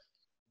part,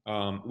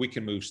 we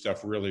can move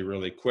stuff really,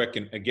 really quick.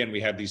 And again, we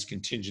have these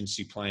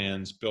contingency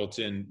plans built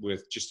in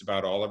with just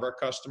about all of our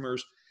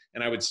customers.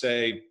 And I would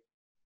say,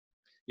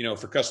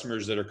 for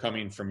customers that are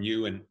coming from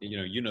you and,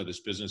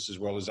 this business as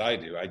well as I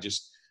do, I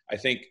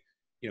think,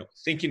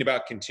 thinking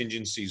about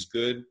contingency is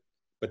good,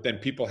 but then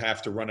people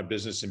have to run a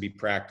business and be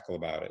practical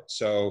about it.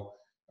 So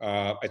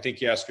I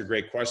think you asked a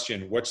great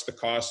question. What's the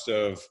cost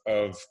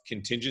of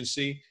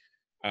contingency?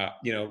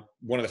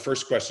 One of the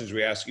first questions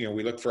we ask,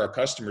 we look for our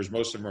customers,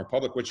 most of them are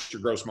public, what's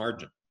your gross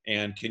margin?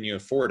 And can you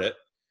afford it?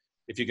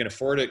 If you can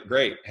afford it,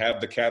 great.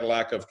 Have the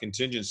Cadillac of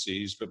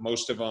contingencies, but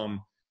most of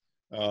them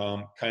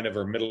kind of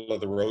are middle of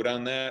the road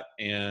on that.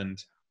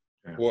 And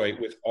boy,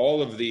 with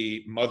all of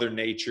the Mother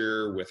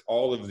Nature, with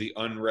all of the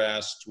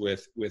unrest,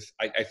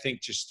 I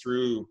think just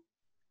through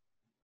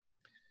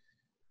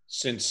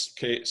since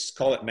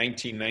call it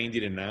 1990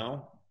 to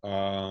now,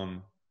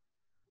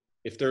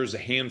 if there's a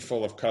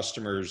handful of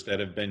customers that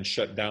have been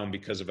shut down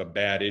because of a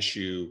bad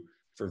issue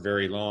for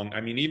very long,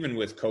 I mean, even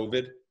with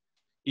COVID,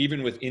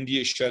 even with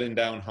India shutting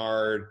down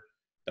hard,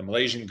 the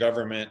Malaysian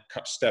government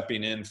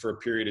stepping in for a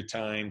period of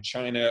time,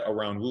 China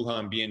around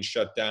Wuhan being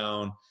shut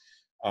down,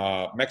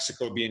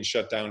 Mexico being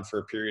shut down for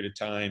a period of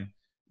time,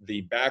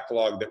 the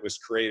backlog that was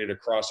created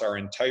across our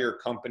entire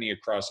company,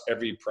 across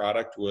every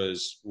product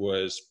was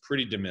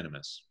pretty de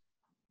minimis.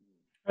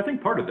 I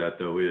think part of that,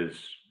 though, is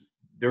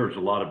there was a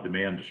lot of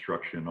demand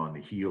destruction on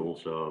the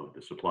heels of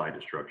the supply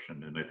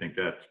destruction. And I think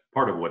that's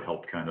part of what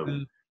helped kind of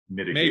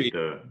mitigate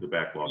the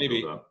backlog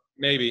buildup.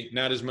 Maybe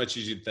not as much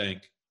as you'd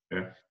think.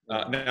 Yeah.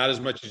 Not as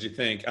much as you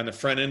think. On the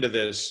front end of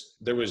this,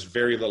 there was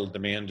very little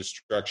demand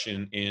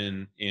destruction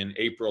in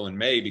April and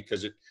May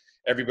because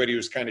everybody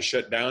was kind of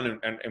shut down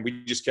and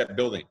we just kept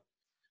building.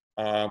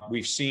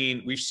 We've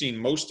seen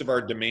most of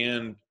our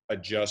demand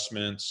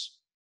adjustments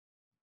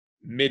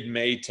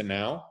mid-May to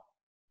now.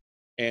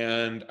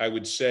 And I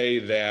would say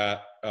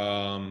that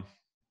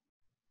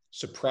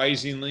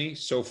surprisingly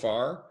so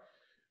far,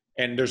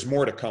 and there's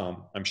more to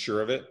come, I'm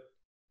sure of it.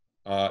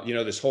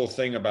 This whole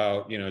thing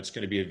about, it's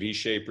going to be a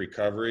V-shaped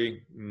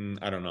recovery.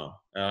 I don't know.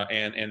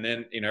 And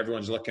then,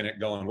 everyone's looking at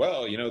going,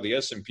 well, the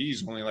S&P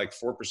is only like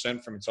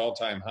 4% from its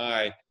all-time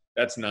high.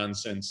 That's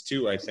nonsense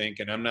too, I think.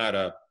 And I'm not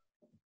a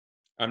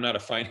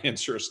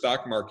finance or a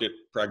stock market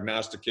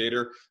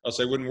prognosticator, else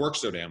I wouldn't work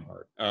so damn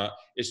hard.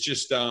 It's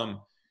just,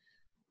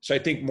 so I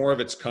think more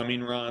of it's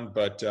coming, Ron,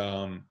 but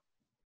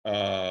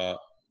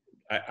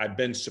I've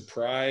been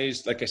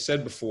surprised. Like I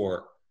said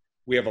before,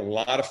 we have a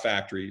lot of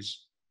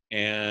factories,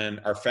 and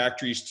our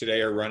factories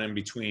today are running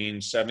between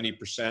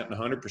 70% and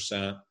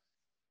 100%.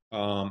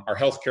 Our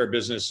healthcare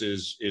business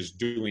is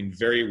doing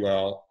very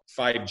well.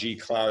 5G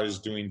cloud is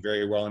doing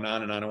very well, and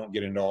on. I won't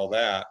get into all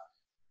that.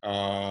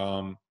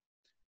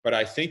 But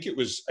I think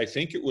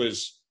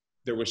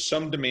there was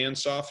some demand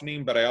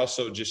softening, but I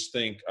also just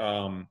think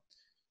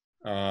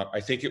I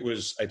think it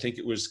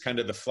was kind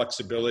of the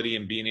flexibility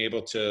and being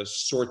able to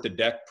sort the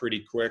deck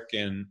pretty quick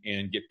and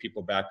get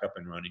people back up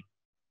and running.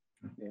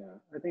 Yeah,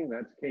 I think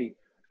that's key.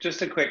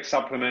 just a quick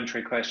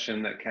supplementary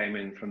question that came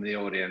in from the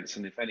audience,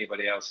 and if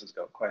anybody else has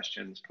got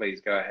questions,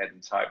 please go ahead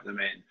and type them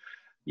in.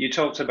 You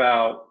talked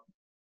about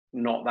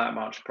not that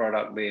much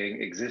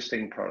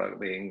existing product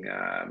being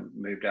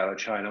moved out of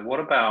China. What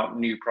about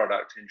new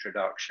product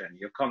introduction?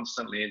 You're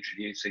constantly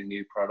introducing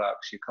new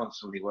products. You're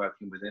constantly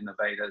working with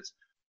innovators.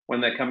 When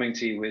they're coming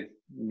to you with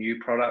new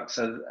products,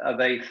 are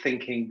they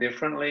thinking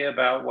differently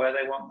about where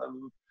they want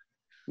them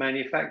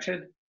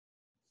manufactured?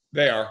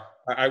 They are.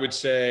 I would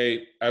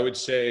say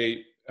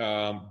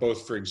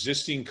both for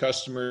existing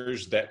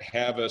customers that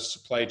have a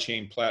supply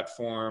chain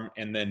platform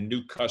and then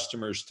new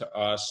customers to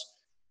us.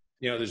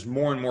 There's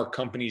more and more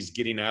companies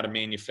getting out of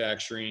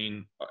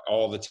manufacturing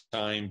all the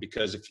time,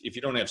 because if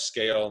you don't have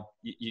scale,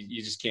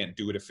 you just can't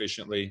do it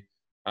efficiently.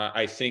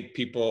 I think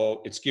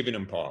it's giving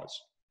them pause.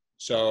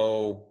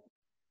 So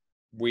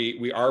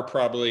we are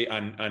probably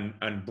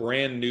on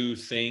brand new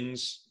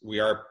things. We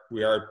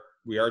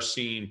are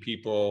seeing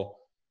people.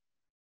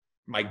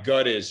 My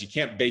gut is you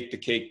can't bake the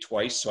cake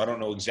twice. So I don't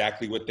know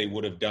exactly what they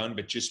would have done,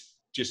 but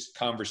just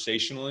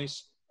conversationally,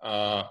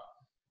 I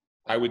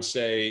would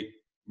say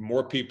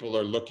more people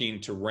are looking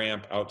to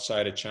ramp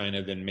outside of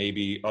China than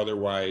maybe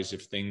otherwise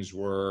if things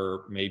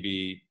were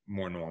maybe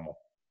more normal.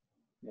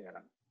 Yeah,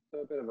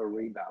 so a bit of a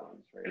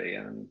rebalance, really,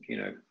 and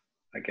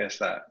I guess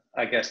that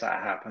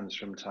happens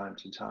from time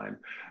to time.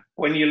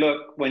 When you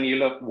look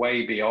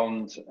way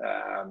beyond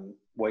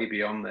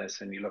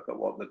this, and you look at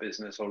what the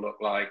business will look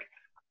like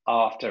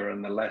after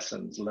and the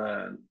lessons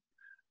learned.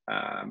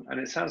 And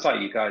it sounds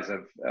like you guys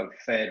have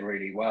fared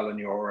really well and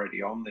you're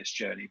already on this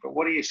journey, but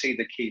what do you see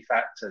the key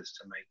factors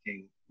to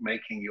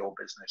making your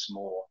business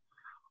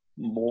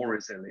more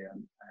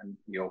resilient and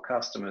your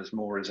customers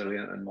more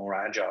resilient and more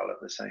agile at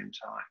the same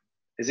time?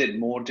 Is it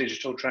more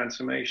digital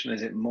transformation?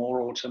 Is it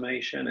more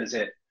automation? Is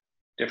it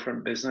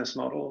different business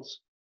models?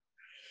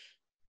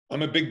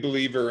 I'm a big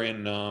believer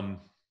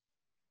in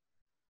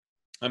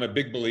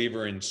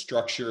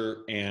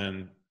structure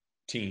and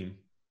team.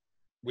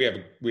 We have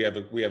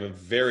a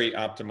very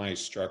optimized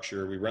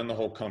structure. We run the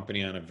whole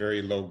company on a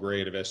very low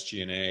grade of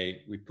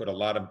SG&A. We put a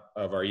lot of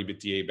our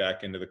EBITDA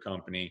back into the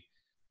company,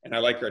 and I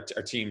like our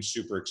team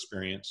super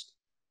experienced.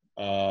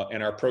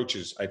 And our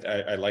approaches,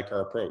 I like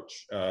our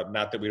approach.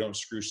 Not that we don't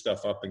screw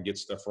stuff up and get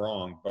stuff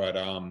wrong, but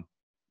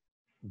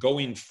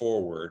going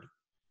forward,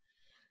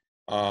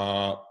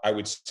 I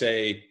would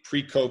say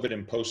pre-COVID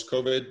and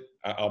post-COVID,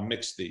 I'll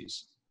mix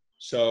these.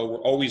 So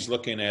we're always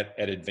looking at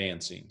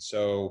advancing.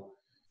 So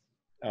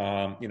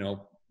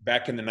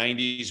back in the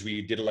 90s,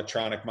 we did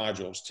electronic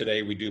modules.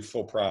 Today, we do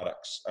full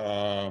products.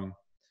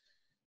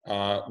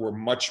 We're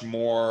much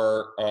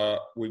more,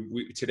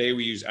 today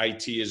we use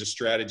IT as a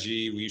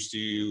strategy. We used to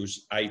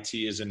use IT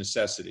as a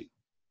necessity.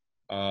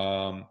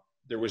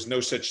 There was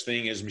no such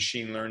thing as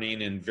machine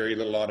learning and very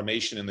little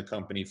automation in the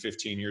company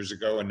 15 years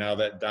ago, and now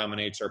that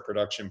dominates our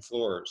production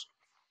floors.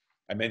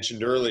 I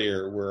mentioned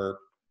earlier, we're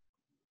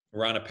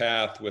on a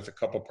path with a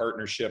couple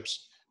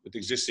partnerships with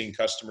existing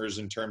customers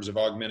in terms of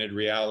augmented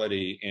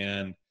reality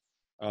and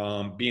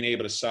being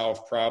able to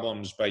solve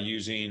problems by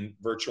using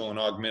virtual and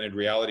augmented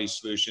reality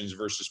solutions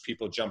versus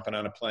people jumping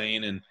on a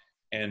plane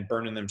and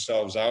burning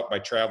themselves out by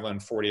traveling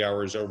 40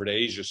 hours over to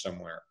Asia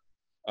somewhere.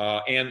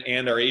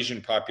 And our Asian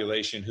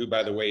population, who,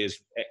 by the way, is,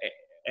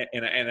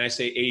 and I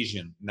say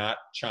Asian, not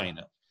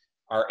China.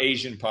 Our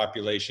Asian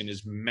population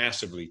is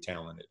massively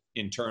talented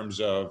in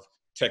terms of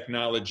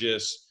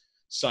technologists,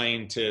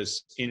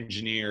 scientists,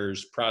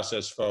 engineers,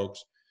 process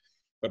folks.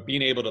 But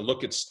being able to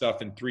look at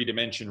stuff in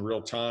 3-dimension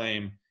real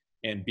time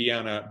and be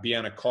on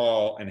a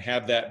call and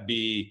have that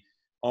be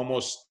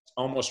almost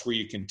where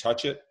you can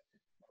touch it,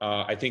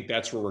 I think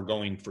that's where we're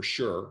going for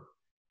sure.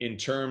 In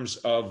terms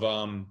of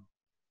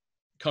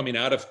coming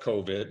out of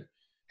COVID,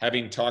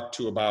 having talked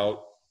to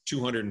about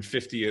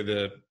 250 of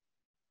the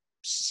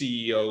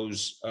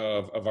CEOs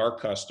of our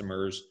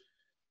customers,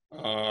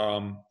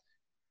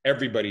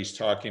 everybody's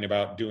talking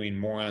about doing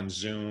more on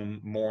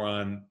Zoom, more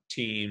on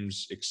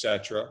Teams,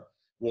 etc.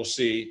 We'll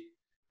see.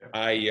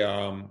 I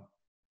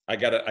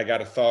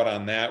got a thought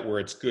on that where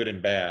it's good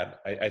and bad.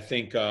 I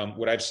think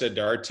what I've said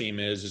to our team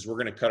is we're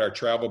going to cut our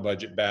travel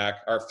budget back.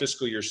 Our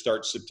fiscal year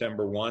starts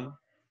September 1.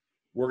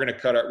 We're going to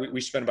cut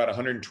we spend about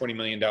 $120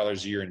 million a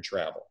year in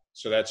travel.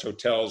 So that's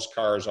hotels,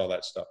 cars, all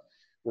that stuff.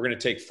 We're going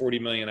to take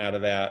 $40 million out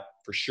of that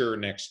for sure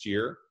next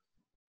year.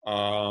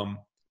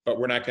 But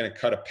we're not going to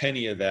cut a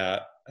penny of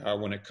that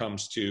when it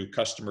comes to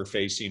customer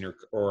facing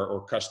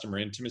or customer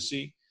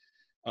intimacy.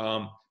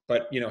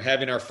 But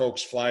having our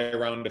folks fly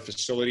around to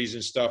facilities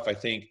and stuff, I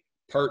think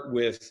part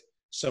with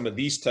some of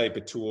these type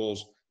of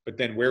tools, but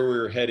then where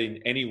we're heading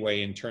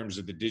anyway in terms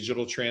of the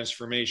digital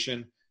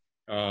transformation,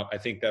 I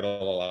think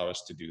that'll allow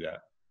us to do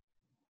that.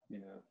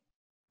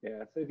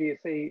 Yeah. So do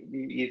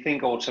you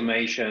think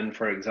automation,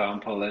 for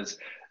example, has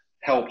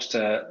helped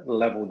to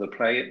level the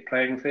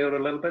playing field a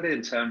little bit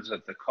in terms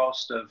of the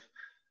cost of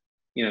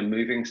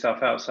moving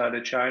stuff outside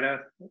of China,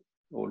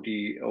 or do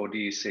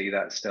you see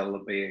that still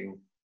being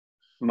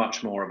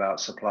much more about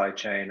supply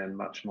chain and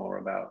much more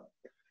about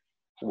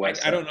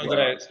West, I don't know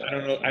that West. I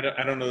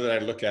don't know that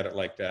I look at it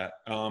like that.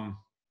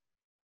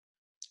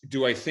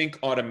 Do I think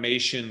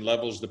automation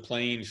levels the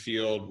playing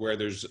field where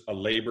there's a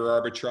labor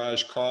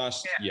arbitrage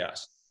cost?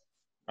 Yes.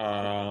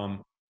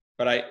 But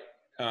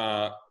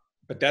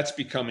but that's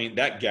becoming,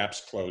 that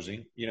gap's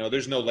closing. You know,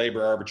 there's no labor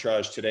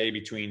arbitrage today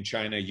between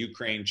China,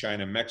 Ukraine,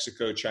 China,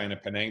 Mexico, China,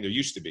 Penang. There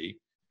used to be,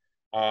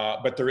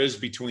 but there is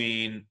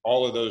between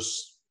all of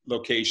those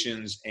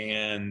locations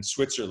and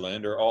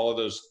Switzerland, or all of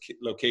those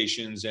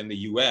locations and the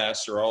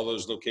US, or all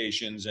those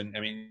locations. And I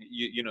mean,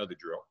 you know the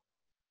drill.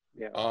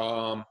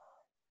 Yeah.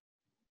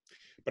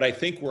 But I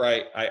think where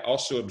I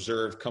also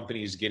observe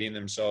companies getting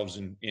themselves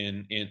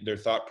in their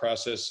thought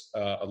process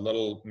a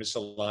little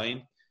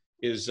misaligned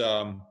is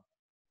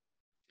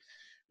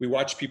we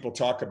watch people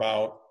talk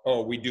about,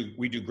 oh, we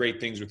do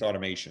great things with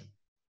automation,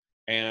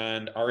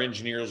 and our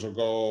engineers will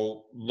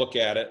go look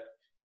at it,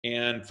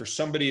 and for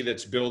somebody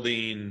that's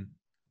building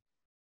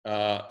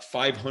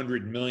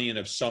 500 million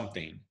of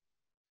something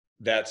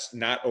that's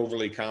not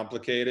overly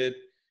complicated,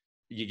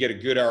 you get a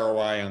good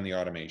ROI on the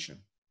automation.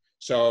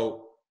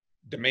 So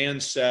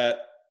demand set,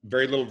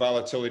 very little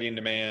volatility in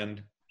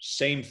demand,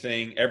 same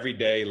thing every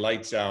day,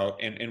 lights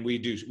out, and we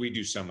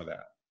do some of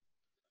that.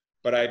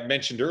 But I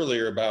mentioned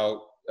earlier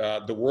about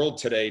the world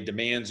today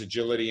demands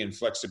agility and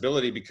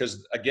flexibility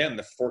because, again,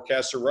 the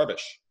forecasts are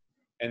rubbish.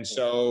 And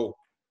so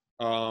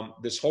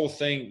this whole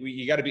thing,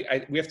 we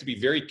have to be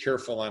very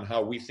careful on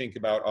how we think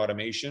about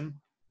automation.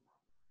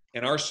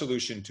 And our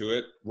solution to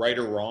it, right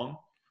or wrong,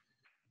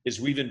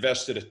 is we've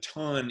invested a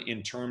ton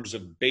in terms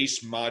of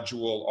base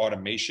module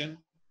automation,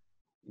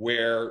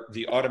 where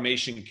the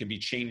automation can be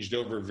changed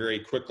over very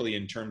quickly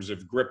in terms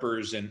of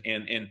grippers, and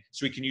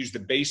so we can use the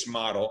base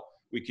model,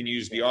 we can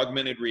use the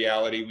augmented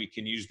reality, we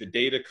can use the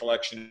data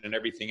collection and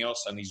everything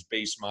else on these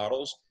base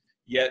models.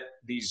 Yet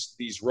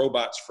these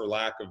robots, for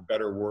lack of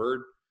better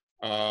word,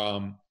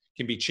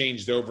 can be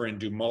changed over and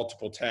do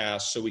multiple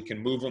tasks, so we can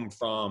move them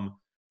from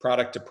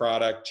product to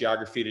product,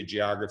 geography to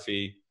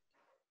geography.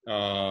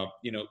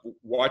 You know,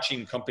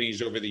 watching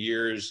companies over the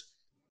years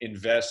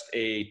invest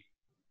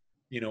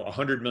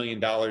 $100 million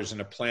in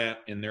a plant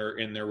in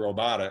their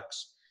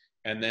robotics,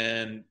 and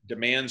then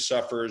demand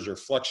suffers or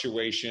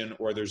fluctuation,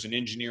 or there's an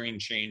engineering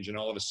change, and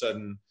all of a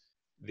sudden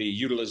the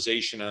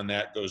utilization on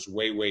that goes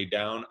way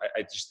down.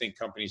 I just think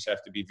companies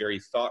have to be very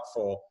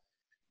thoughtful.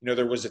 You know,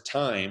 there was a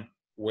time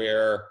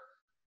where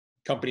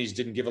companies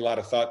didn't give a lot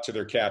of thought to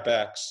their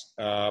CapEx,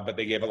 but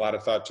they gave a lot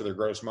of thought to their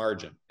gross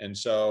margin. And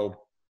so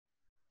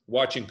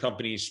watching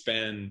companies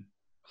spend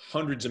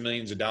hundreds of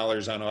millions of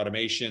dollars on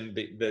automation,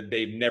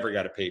 they've never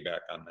got a payback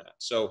on that.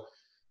 So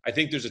I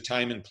think there's a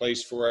time and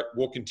place for it.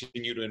 We'll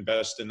continue to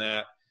invest in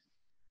that.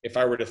 If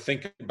I were to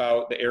think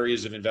about the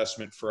areas of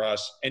investment for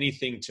us,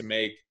 anything to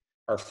make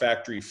our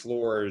factory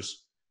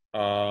floors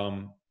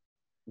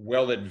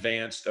well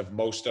advanced of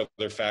most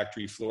other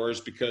factory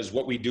floors, because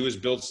what we do is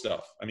build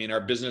stuff. I mean,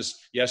 our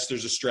business, yes,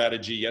 there's a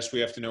strategy. Yes, we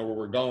have to know where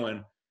we're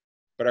going,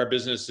 but our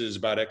business is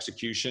about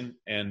execution.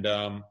 And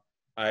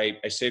I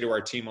say to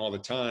our team all the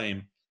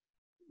time,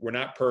 we're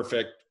not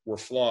perfect, we're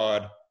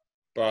flawed,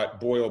 but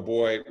boy, oh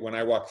boy, when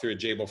I walk through a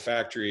Jabil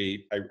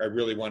factory, I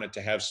really want it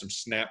to have some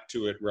snap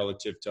to it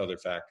relative to other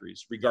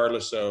factories,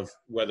 regardless of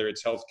whether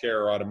it's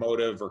healthcare or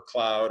automotive or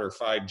cloud or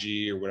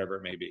 5G or whatever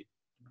it may be.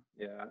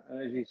 Yeah,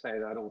 as you say,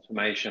 that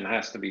automation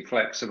has to be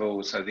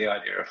flexible. So the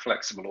idea of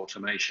flexible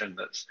automation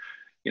that's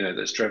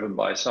driven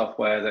by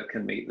software that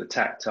can meet the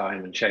takt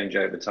time and change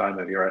over time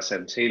of your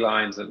SMT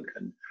lines, and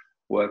can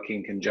work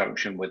in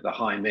conjunction with the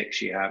high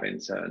mix you have in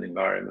certain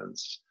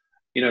environments,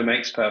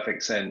 makes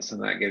perfect sense.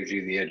 And that gives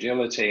you the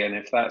agility. And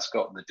if that's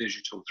got the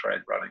digital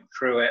thread running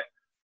through it,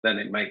 then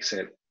it makes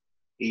it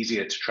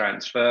easier to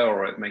transfer,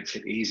 or it makes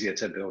it easier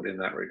to build in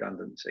that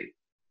redundancy.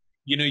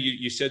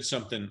 You said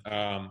something,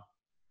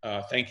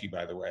 thank you,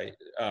 by the way.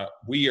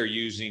 We are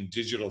using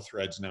digital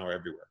threads now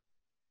everywhere.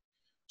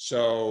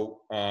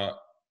 So,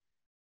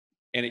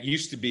 and it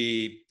used to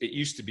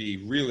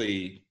be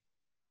really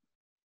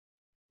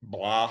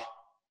blah.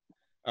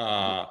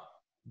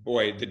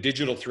 Boy, the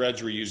digital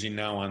threads we're using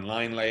now on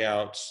line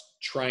layouts,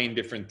 trying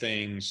different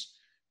things,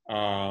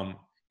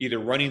 either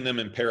running them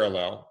in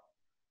parallel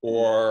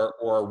or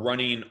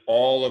running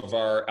all of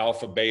our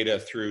alpha beta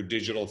through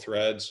digital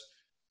threads.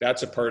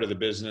 That's a part of the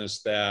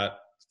business that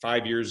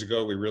 5 years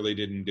ago we really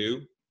didn't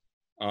do.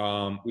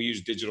 We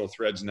use digital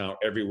threads now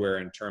everywhere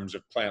in terms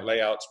of plant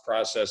layouts,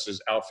 processes,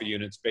 alpha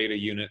units, beta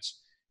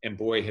units, and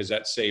boy, has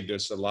that saved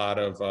us a lot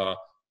of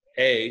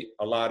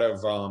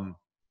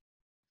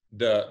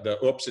the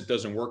oops, it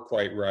doesn't work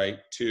quite right,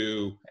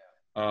 to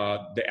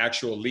the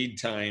actual lead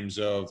times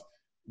of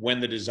when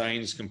the design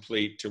is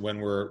complete to when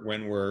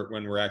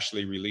we're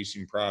actually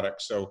releasing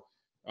products. So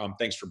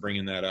thanks for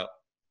bringing that up.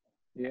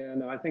 Yeah,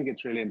 no, I think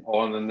it's really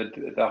important,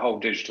 and the whole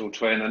digital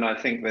twin. And I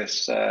think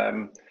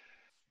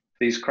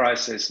these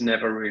crises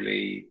never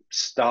really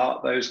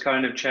start those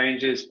kind of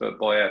changes, but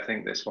boy, I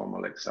think this one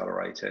will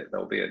accelerate it.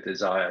 There'll be a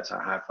desire to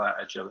have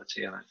that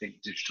agility, and I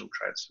think digital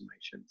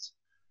transformations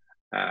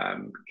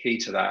key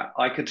to that.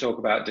 I could talk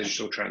about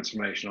digital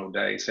transformation all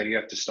day, so you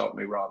have to stop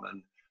me,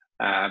 Raman,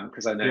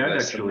 because I know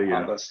there's some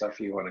other stuff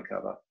you want to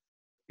cover.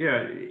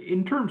 Yeah,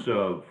 in terms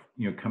of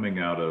coming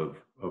out of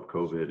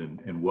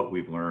COVID and what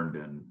we've learned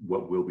and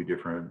what will be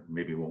different,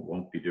 maybe what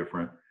won't be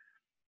different.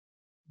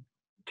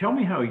 Tell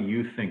me how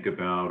you think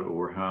about,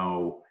 or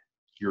how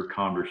your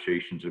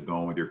conversations are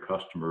going with your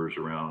customers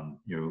around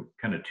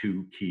kind of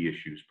two key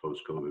issues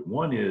post-COVID.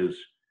 One is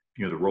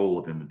the role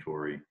of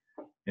inventory,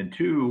 and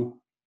two,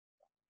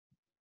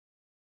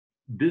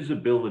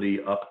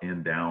 visibility up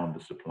and down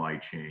the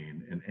supply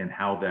chain, and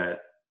how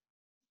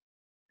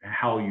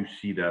you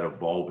see that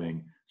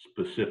evolving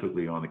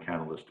specifically on the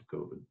catalyst of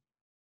COVID.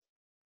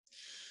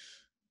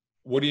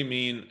 What do you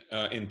mean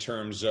in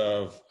terms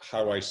of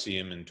how I see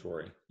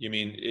inventory? You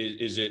mean,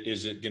 is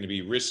it going to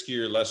be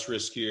riskier, less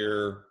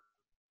riskier?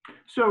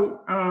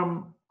 So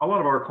a lot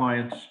of our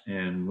clients,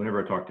 and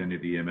whenever I talk to any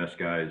of the EMS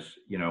guys,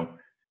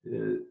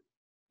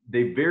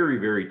 they very,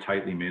 very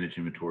tightly manage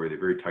inventory. They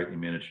very tightly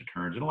manage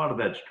returns. And a lot of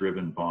that's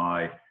driven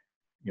by,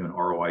 an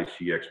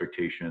ROIC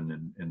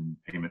expectation and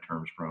payment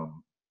terms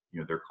from,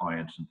 their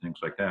clients and things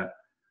like that.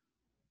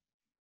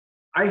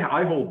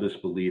 I hold this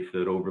belief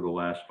that over the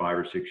last 5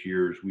 or 6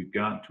 years, we've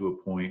gotten to a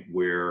point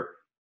where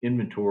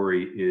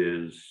inventory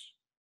is,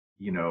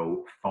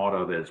 thought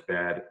of as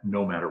bad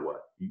no matter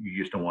what. You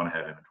just don't want to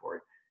have inventory.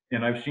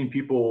 And I've seen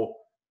people,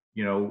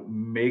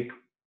 make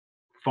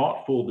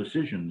thoughtful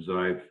decisions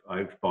that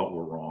I've thought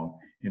were wrong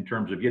in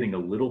terms of getting a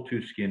little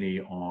too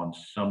skinny on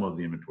some of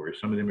the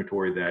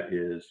inventory that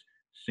is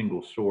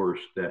single source,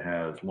 that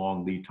has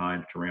long lead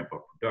times to ramp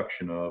up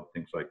production of,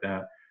 things like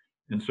that.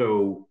 And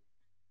so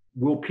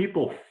will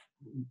people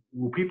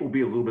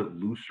be a little bit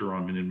looser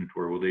on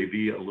inventory? Will they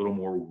be a little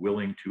more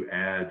willing to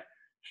add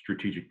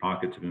strategic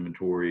pockets of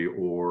inventory,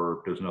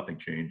 or does nothing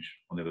change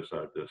on the other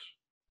side of this?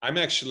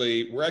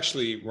 We're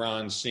actually,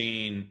 Ron,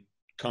 seeing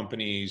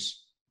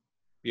companies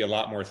be a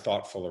lot more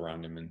thoughtful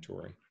around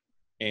inventory.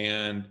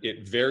 And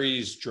it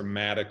varies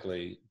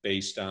dramatically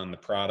based on the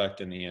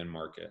product and the end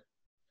market.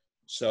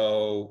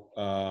 So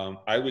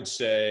I would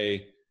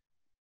say,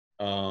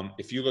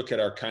 if you look at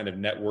our kind of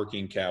net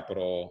working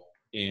capital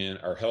in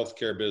our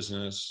healthcare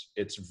business,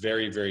 it's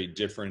very, very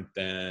different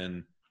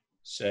than,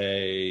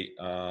 say,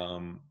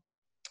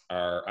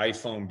 our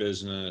iPhone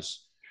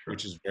business,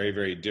 which is very,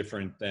 very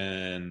different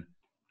than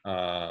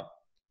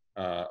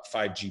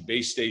 5G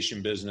base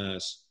station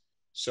business.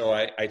 So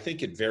I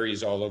think it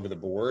varies all over the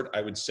board.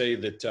 I would say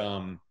that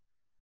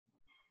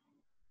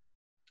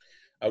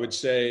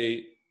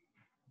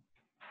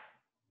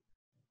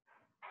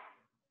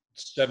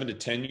 7 to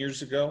 10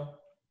 years ago,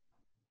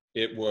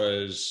 it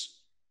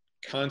was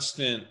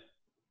constant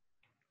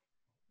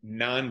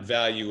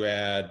non-value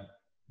add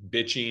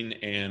bitching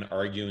and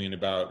arguing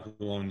about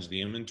who owns the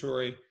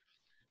inventory,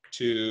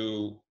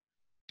 to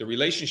the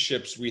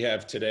relationships we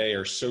have today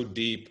are so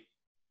deep.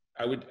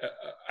 I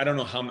don't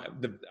know how,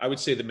 I would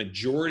say the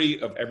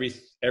majority of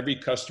every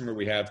customer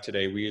we have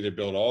today, we either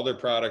build all their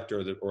product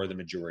or the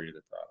majority of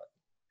the product.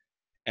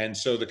 And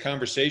so the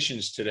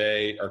conversations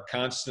today are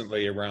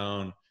constantly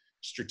around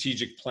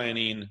strategic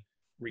planning,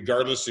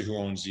 regardless of who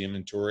owns the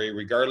inventory,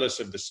 regardless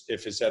of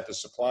if it's at the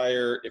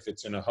supplier, if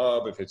it's in a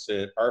hub, if it's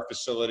at our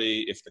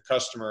facility, if the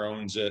customer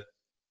owns it.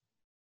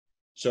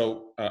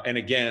 So, and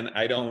again,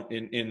 I don't,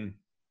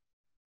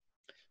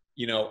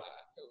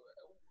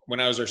 when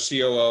I was our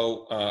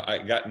COO, I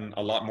gotten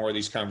a lot more of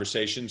these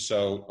conversations.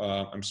 So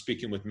I'm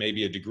speaking with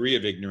maybe a degree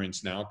of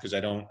ignorance now, because I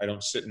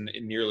don't sit in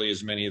nearly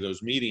as many of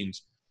those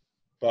meetings.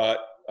 But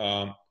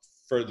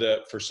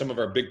for some of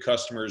our big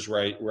customers,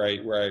 where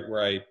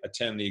I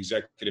attend the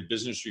executive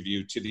business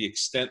review, to the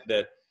extent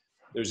that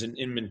there's an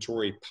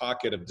inventory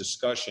pocket of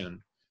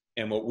discussion,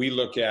 and what we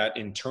look at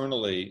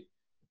internally,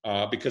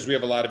 because we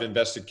have a lot of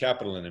invested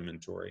capital in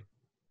inventory,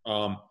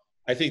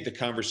 I think the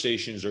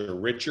conversations are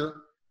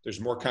richer. There's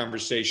more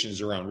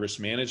conversations around risk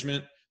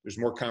management. There's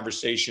more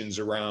conversations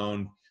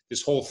around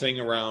this whole thing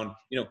around,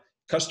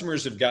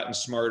 customers have gotten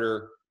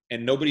smarter,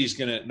 and nobody's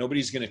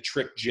gonna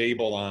trick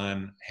Jabil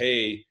on,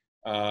 hey,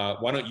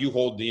 why don't you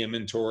hold the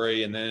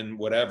inventory and then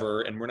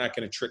whatever, and we're not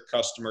gonna trick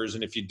customers.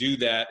 And if you do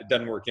that, it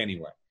doesn't work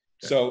anyway.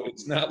 Okay. So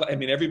it's not,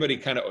 everybody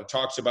kind of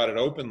talks about it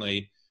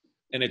openly,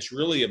 and it's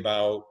really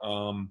about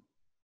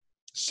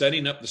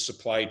setting up the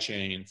supply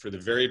chain for the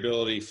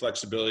variability,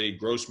 flexibility,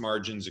 gross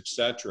margins, et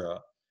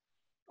cetera.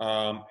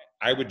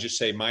 I would just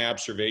say my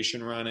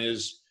observation, Ron,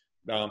 is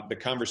the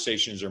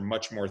conversations are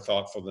much more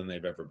thoughtful than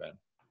they've ever been.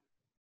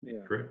 Yeah.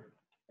 Great.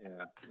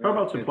 Yeah. How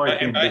about supply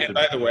chain? And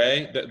by the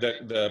way,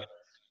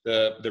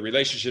 the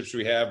relationships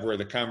we have where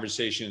the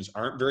conversations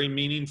aren't very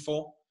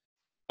meaningful,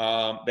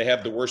 they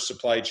have the worst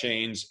supply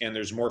chains, and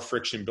there's more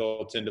friction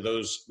built into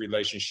those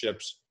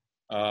relationships,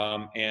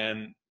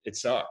 and it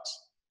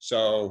sucks.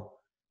 So,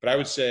 but I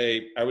would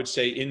say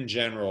in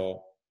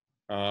general,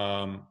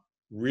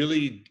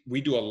 really,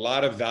 we do a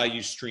lot of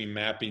value stream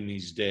mapping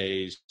these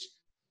days,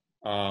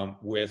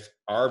 with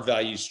our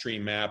value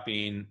stream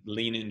mapping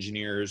lean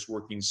engineers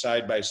working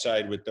side by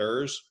side with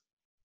theirs,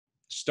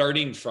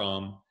 starting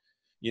from,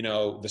 you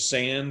know, the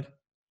sand,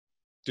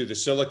 to the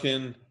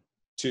silicon,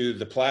 to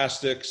the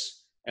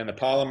plastics and the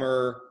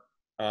polymer,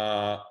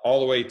 all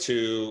the way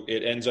to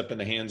it ends up in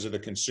the hands of the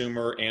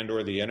consumer and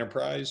or the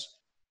enterprise.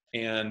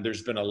 And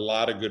there's been a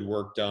lot of good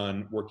work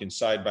done working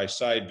side by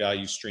side,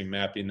 value stream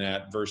mapping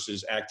that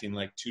versus acting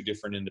like two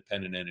different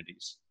independent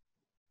entities.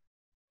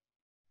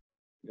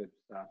 Good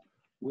stuff.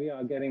 We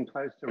are getting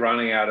close to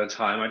running out of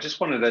time. I just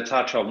wanted to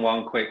touch on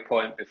one quick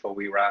point before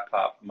we wrap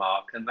up,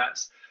 Mark, and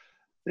that's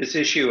this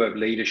issue of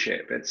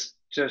leadership. It's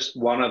just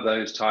one of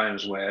those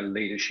times where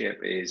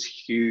leadership is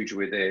huge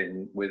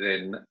within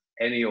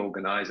any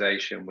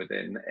organization,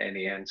 within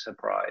any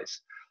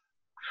enterprise.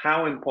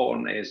 How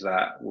important is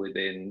that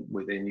within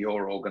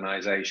your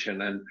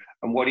organization, and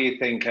what do you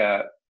think?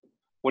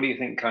 What do you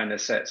think kind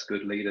of sets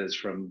good leaders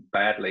from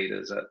bad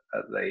leaders at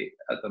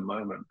the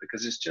moment?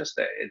 Because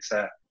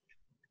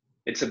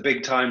it's a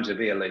big time to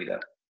be a leader.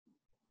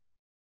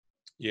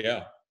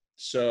 Yeah.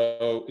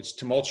 So it's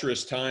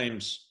tumultuous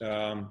times,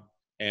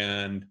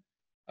 and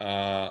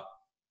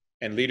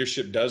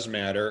leadership does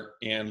matter,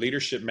 and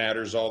leadership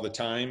matters all the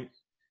time.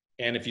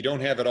 And if you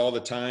don't have it all the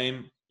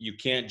time, you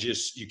can't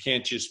just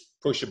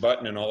push a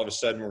button and all of a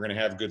sudden we're going to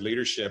have good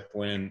leadership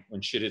when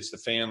shit hits the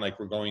fan, like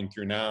we're going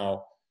through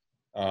now,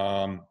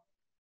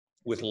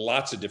 with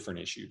lots of different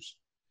issues.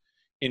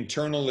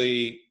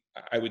 Internally,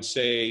 I would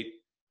say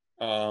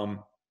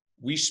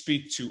we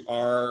speak to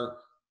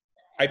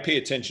I pay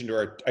attention to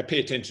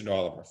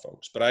all of our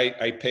folks, but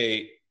I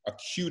pay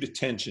acute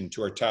attention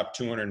to our top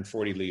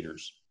 240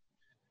 leaders.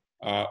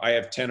 I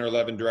have 10 or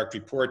 11 direct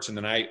reports, and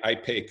then I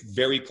pay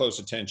very close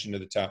attention to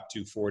the top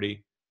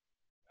 240.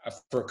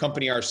 For a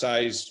company our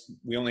size,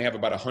 we only have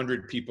about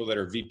 100 people that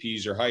are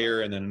VPs or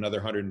higher, and then another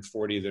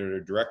 140 that are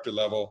director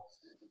level.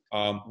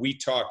 We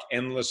talk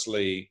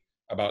endlessly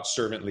about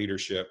servant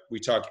leadership.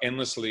 We talk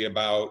endlessly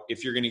about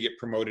if you're going to get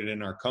promoted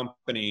in our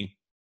company,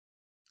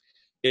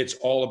 it's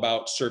all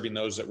about serving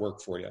those that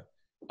work for you.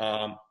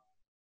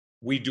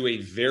 We do a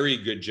very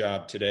good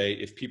job today.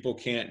 If people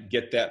can't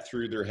get that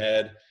through their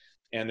head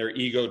and their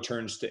ego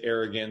turns to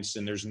arrogance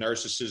and there's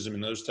narcissism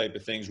and those type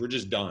of things, we're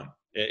just done.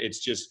 It's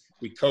just,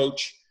 we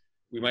coach.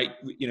 We might,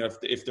 you know,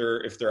 if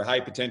they're high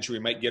potential, we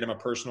might get them a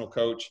personal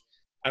coach.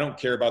 I don't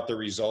care about the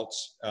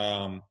results.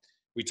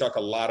 We talk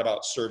a lot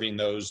about serving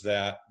those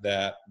that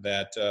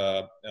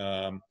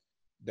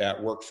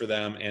work for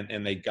them,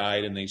 and they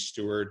guide and they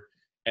steward.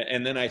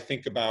 And then I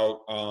think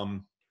about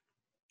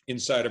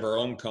inside of our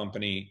own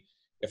company,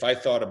 if I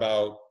thought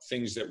about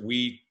things that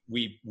we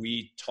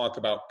talk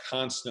about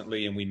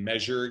constantly and we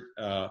measure,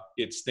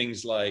 it's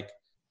things like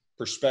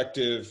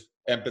perspective,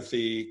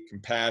 empathy,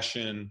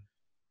 compassion,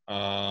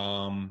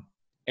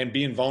 and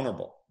being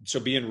vulnerable. So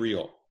being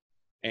real.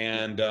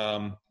 And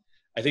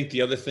I think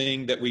the other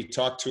thing that we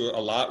talk to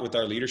a lot with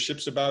our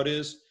leaderships about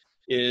is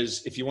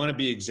if you want to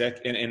be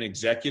an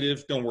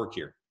executive, don't work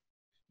here.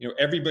 You know,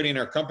 everybody in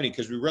our company,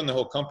 because we run the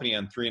whole company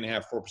on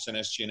 3.5%, 4%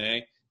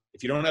 SG&A.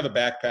 If you don't have a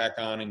backpack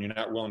on and you're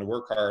not willing to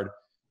work hard,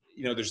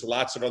 you know, there's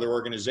lots of other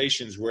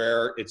organizations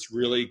where it's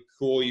really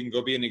cool. You can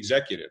go be an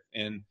executive,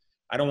 and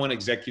I don't want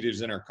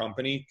executives in our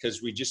company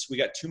because we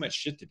got too much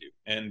shit to do.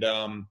 And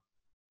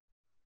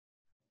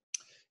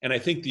I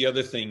think the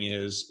other thing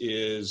is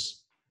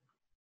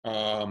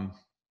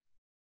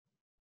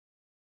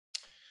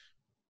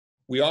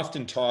we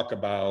often talk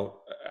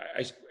about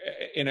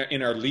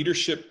in our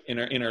leadership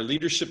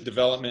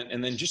development,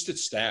 and then just at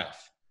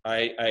staff.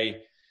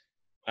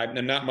 I'm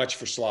not much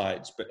for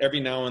slides, but every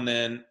now and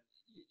then,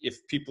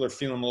 if people are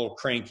feeling a little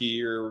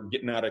cranky or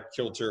getting out of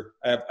kilter,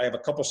 I have a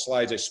couple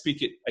slides. I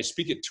speak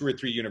at 2 or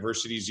 3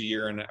 universities a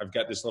year, and I've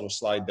got this little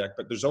slide deck.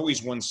 But there's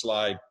always one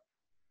slide,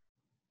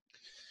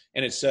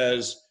 and it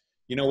says,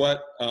 you know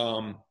what?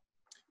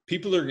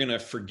 People are going to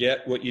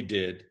forget what you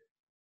did,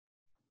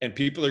 and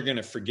people are going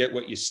to forget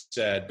what you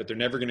said, but they're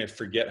never going to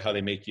forget how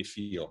they make you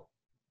feel.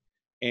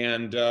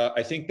 And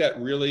I think that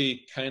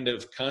really kind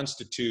of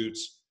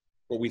constitutes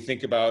what we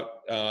think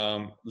about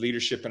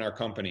leadership in our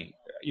company.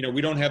 You know,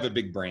 we don't have a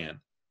big brand.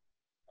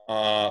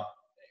 All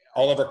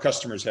of our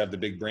customers have the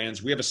big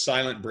brands. We have a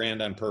silent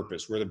brand on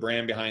purpose. We're the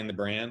brand behind the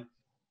brand.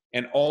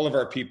 And all of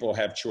our people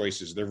have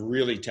choices. They're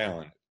really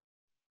talented.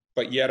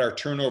 But yet our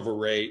turnover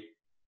rate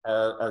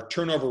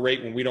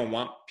when we don't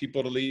want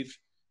people to leave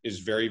is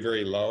very,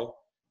 very low.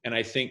 And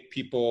I think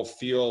people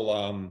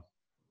feel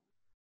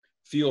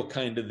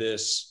kind of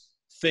this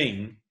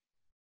thing,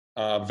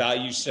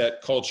 value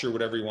set, culture,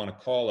 whatever you want to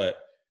call it.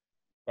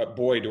 But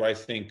boy, do I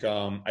think,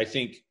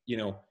 you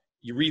know,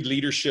 you read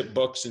leadership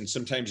books and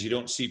sometimes you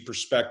don't see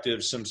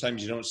perspective.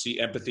 Sometimes you don't see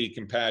empathy,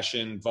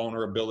 compassion,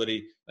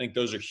 vulnerability. I think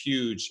those are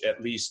huge,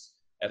 at least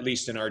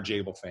in our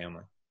Jabil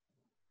family.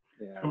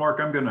 Yeah. So Mark,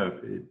 I'm going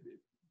to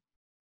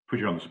put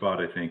you on the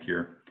spot, I think,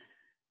 here.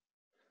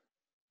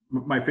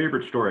 My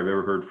favorite story I've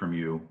ever heard from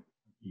you,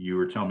 you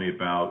were telling me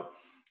about,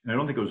 and I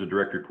don't think it was a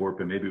direct report,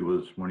 but maybe it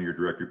was one of your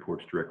direct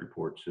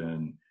reports.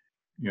 And,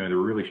 you know, they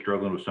were really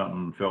struggling with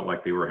something, felt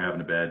like they were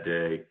having a bad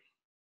day.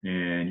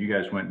 And you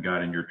guys went and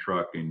got in your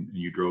truck and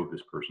you drove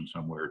this person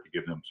somewhere to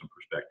give them some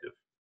perspective.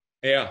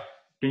 Yeah.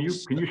 Can you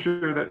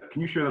share that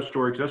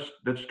story? 'Cause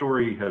that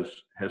story has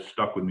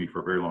stuck with me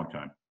for a very long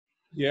time.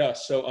 Yeah.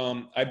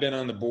 So I've been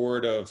on the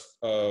board of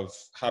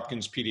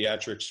Hopkins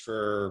Pediatrics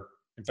for.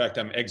 In fact,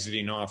 I'm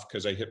exiting off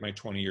because I hit my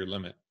 20-year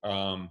limit.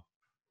 But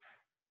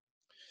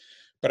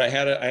I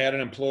had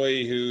an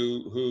employee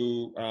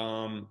who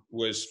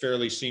was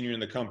fairly senior in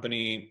the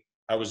company.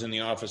 I was in the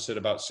office at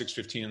about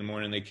 6:15 in the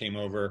morning. They came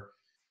over,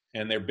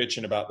 and they're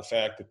bitching about the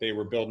fact that they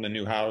were building a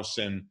new house,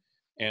 and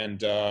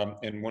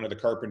one of the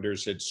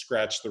carpenters had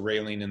scratched the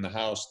railing in the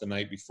house the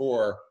night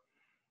before,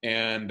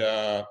 and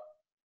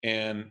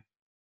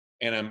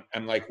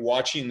I'm like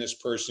watching this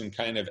person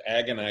kind of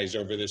agonize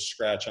over this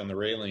scratch on the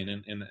railing,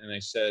 and I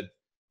said,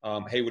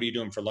 hey, what are you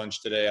doing for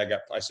lunch today?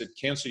 I said,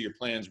 cancel your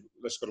plans.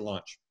 Let's go to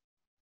lunch.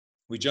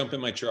 We jump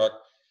in my truck.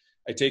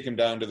 I take him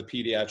down to the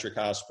pediatric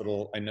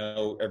hospital. I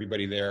know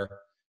everybody there,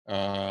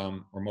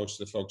 or most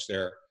of the folks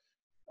there.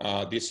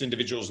 This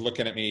individual's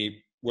looking at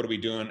me. What are we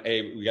doing?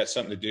 Hey, we got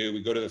something to do.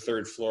 We go to the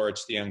 3rd floor.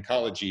 It's the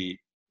oncology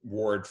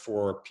ward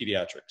for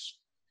pediatrics.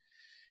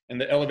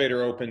 And the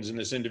elevator opens, and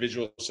this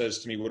individual says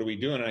to me, what are we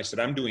doing? And I said,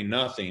 I'm doing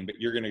nothing, but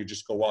you're going to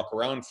just go walk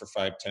around for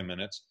 5-10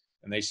 minutes.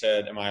 And they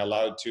said, am I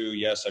allowed to?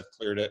 Yes, I've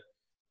cleared it.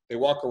 They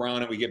walk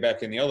around, and we get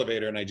back in the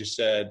elevator, and I just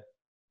said,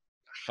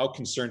 how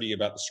concerned are you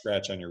about the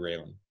scratch on your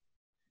railing?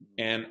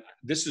 And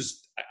this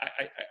is,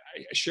 I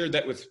shared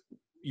that with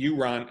you,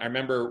 Ron. I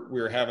remember we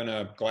were having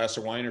a glass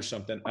of wine or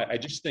something. I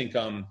just think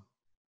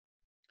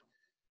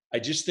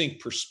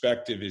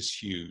perspective is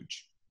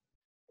huge.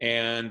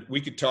 And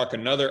we could talk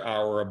another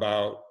hour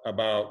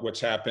about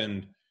what's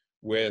happened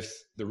with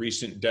the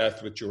recent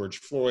death with George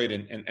Floyd.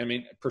 And I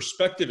mean,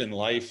 perspective in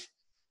life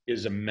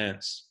is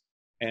immense.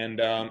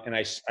 And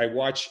I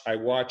watch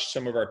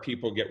some of our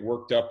people get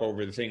worked up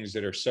over the things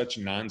that are such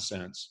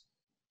nonsense.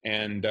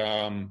 And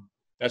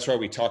that's why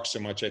we talk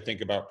so much, I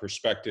think, about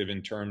perspective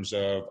in terms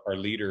of our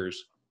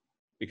leaders,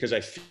 because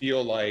I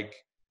feel like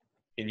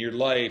in your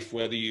life,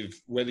 whether you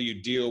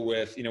deal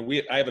with,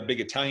 I have a big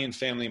Italian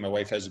family. My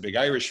wife has a big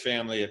Irish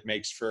family. It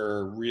makes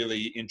for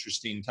really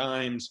interesting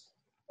times.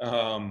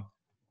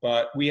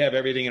 But we have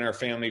everything in our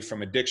family,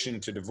 from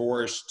addiction to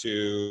divorce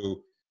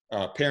to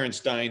parents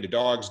dying to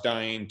dogs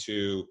dying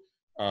to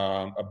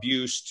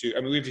abuse to,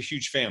 we have a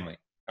huge family.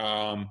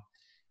 And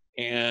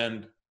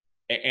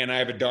I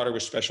have a daughter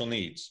with special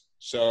needs.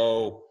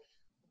 So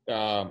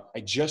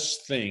I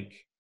just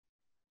think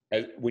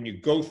when you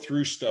go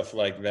through stuff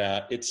like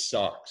that, it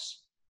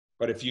sucks.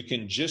 But if you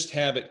can just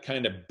have it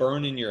kind of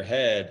burn in your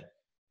head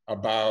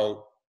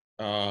about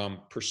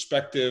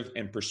perspective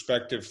and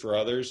perspective for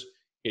others,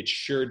 it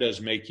sure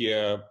does make you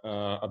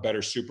a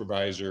better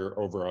supervisor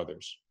over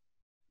others.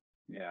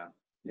 Yeah,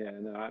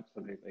 no,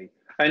 absolutely.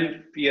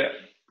 And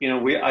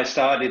I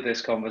started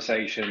this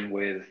conversation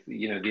with,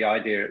 the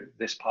idea,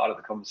 this part of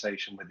the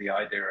conversation with the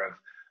idea of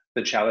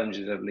the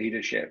challenges of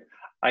leadership.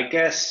 I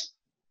guess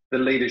the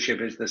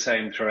leadership is the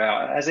same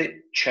throughout. Has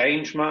it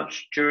changed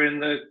much during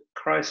the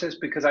crisis?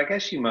 Because I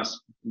guess you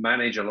must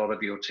manage a lot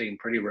of your team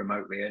pretty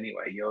remotely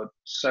anyway. You're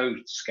so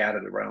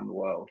scattered around the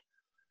world.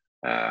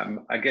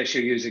 I guess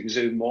you're using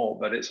Zoom more,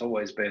 but it's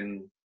always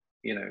been,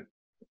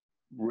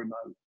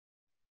 remote.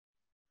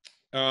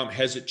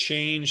 Has it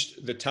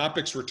changed? The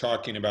topics we're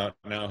talking about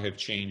now have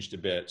changed a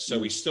bit. So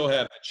we still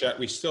have the check.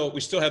 We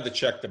still have the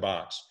check the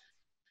box.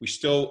 I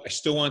still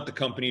want the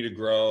company to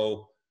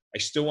grow. I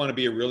still want to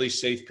be a really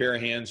safe pair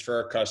of hands for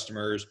our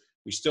customers.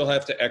 We still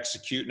have to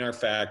execute in our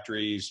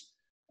factories.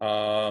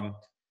 The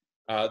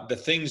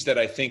things that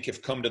I think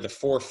have come to the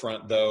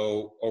forefront,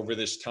 though, over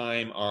this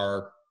time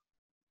are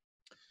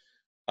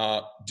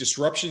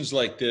disruptions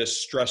like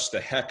this stress the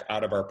heck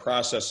out of our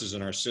processes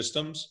and our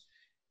systems.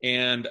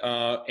 And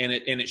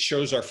it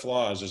shows our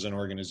flaws as an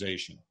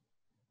organization.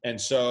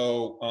 And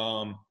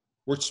so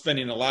we're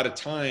spending a lot of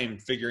time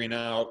figuring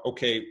out,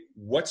 okay,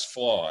 what's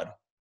flawed?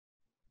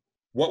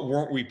 What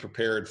weren't we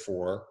prepared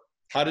for?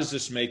 How does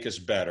this make us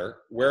better?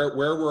 Where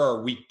were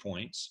our weak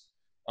points?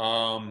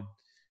 Where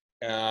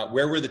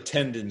were the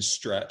tendons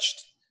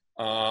stretched?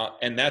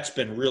 And that's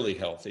been really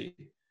healthy.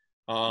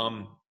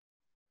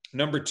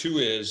 Number two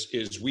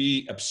is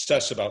we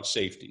obsess about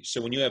safety.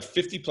 So when you have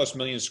 50 plus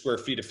million square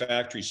feet of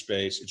factory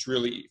space, it's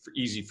really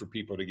easy for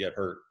people to get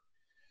hurt.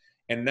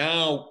 And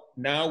now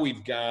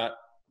we've got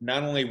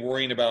not only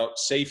worrying about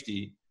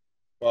safety,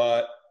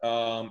 but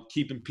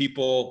keeping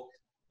people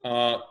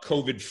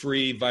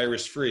COVID-free,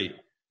 virus-free.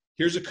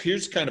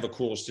 Here's kind of a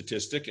cool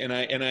statistic, and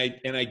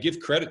I give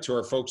credit to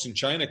our folks in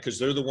China because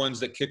they're the ones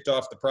that kicked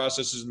off the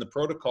processes and the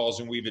protocols,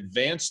 and we've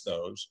advanced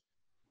those.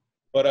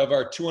 But of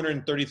our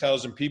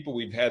 230,000 people,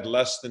 we've had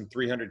less than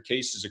 300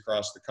 cases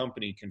across the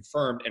company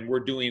confirmed, and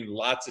we're doing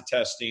lots of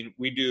testing.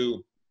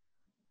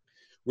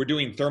 We're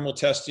doing thermal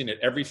testing at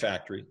every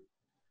factory.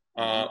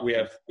 We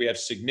have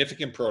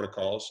significant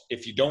protocols.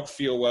 If you don't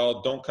feel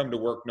well, don't come to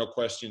work, no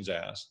questions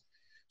asked.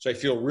 So I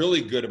feel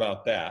really good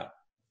about that.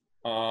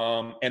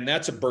 And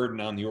that's a burden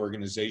on the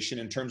organization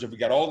in terms of we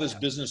got all this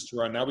business to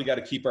run. Now we got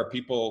to keep our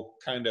people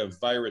kind of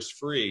virus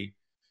free.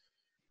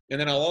 And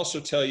then I'll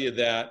also tell you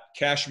that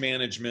cash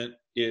management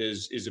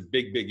is a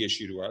big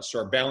issue to us. So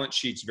our balance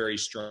sheet's very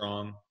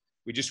strong.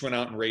 We just went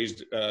out and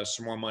raised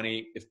some more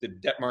money. If the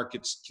debt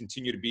markets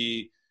continue to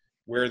be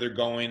where they're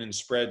going and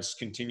spreads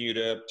continue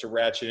to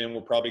ratchet in,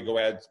 we'll probably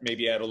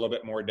maybe add a little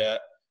bit more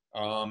debt.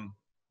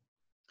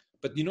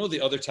 But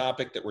the other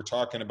topic that we're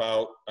talking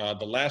about,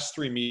 the last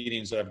 3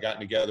 meetings that I've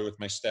gotten together with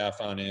my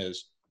staff on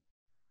is,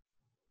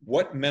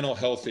 what mental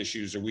health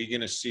issues are we going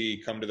to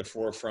see come to the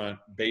forefront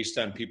based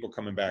on people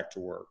coming back to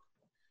work?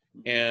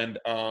 And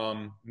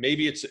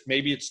maybe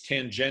it's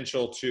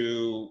tangential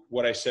to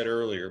what I said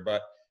earlier,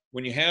 but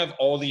when you have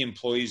all the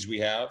employees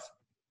we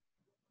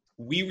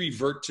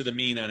revert to the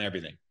mean on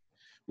everything.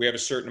 We have a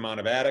certain amount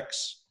of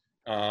addicts,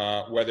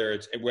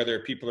 whether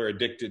people are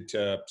addicted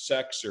to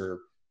sex or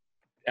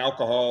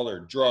alcohol or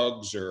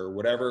drugs or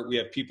whatever. We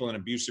have people in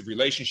abusive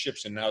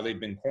relationships, and now they've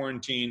been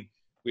quarantined.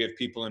 We have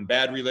people in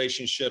bad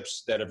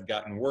relationships that have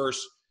gotten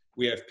worse.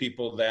 We have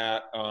people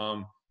that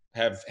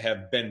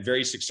have been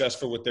very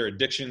successful with their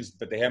addictions,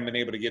 but they haven't been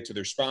able to get to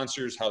their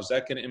sponsors. How's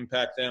that going to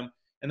impact them?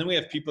 And then we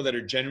have people that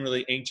are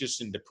generally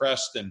anxious and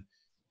depressed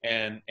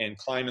and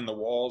climbing the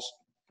walls.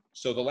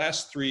 So the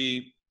last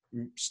 3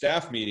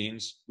 staff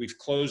meetings, we've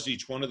closed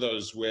each one of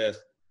those with,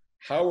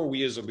 how are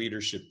we as a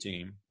leadership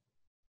team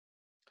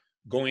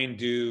going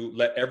to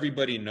let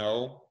everybody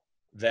know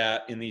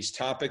that in these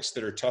topics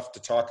that are tough to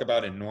talk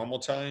about in normal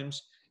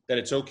times, that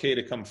it's okay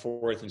to come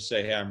forth and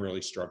say, hey, I'm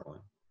really struggling.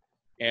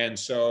 And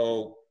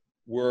so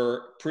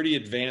we're pretty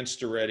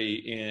advanced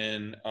already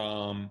in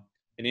an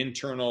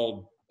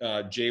internal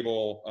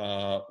Jabil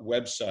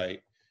website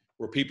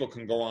where people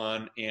can go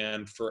on,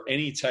 and for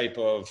any type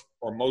of,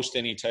 or most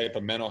any type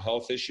of mental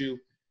health issue,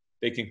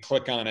 they can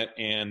click on it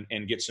and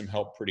get some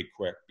help pretty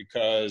quick,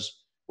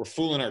 because we're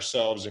fooling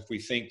ourselves if we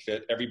think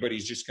that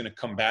everybody's just going to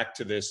come back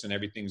to this and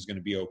everything's going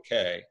to be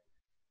okay.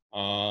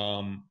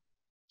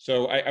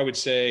 So I would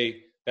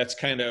say that's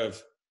kind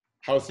of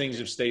how things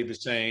have stayed the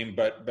same,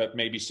 but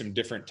maybe some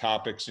different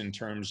topics in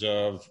terms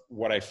of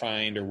what I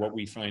find or what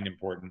we find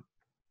important.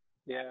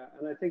 Yeah,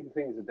 and I think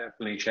things are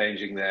definitely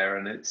changing there,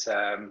 and it's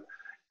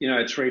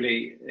it's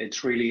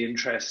really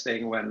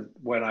interesting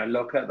when I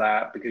look at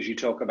that, because you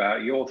talk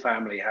about your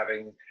family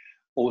having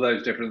all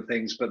those different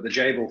things, but the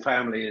Jabil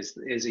family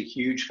is a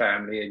huge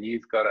family, and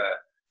you've got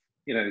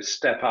to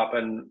step up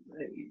and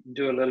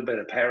do a little bit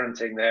of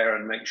parenting there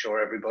and make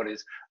sure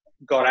everybody's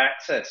got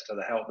access to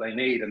the help they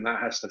need, and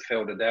that has to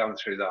filter down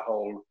through the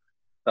whole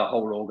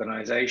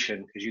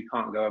organization, because you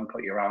can't go and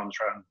put your arms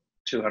around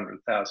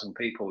 200,000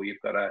 people.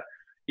 You've got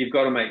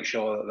to make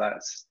sure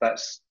that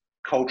that's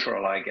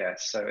cultural, I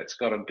guess. So it's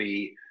got to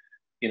be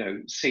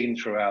seen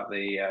throughout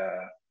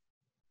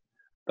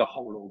the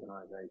whole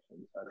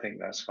organization. I think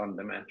that's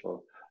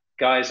fundamental.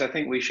 Guys, I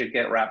think we should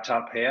get wrapped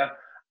up here.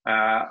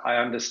 I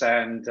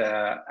understand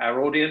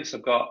our audience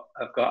have got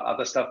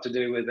other stuff to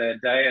do with their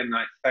day, and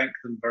I thank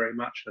them very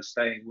much for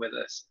staying with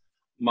us.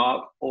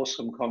 Mark,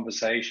 awesome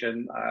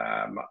conversation.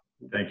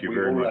 Thank you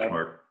very much,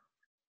 Mark.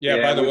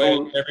 Yeah, by the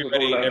way,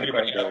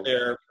 everybody out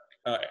there,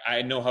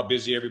 I know how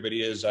busy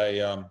everybody is.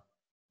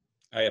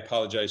 I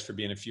apologize for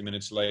being a few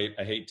minutes late.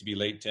 I hate to be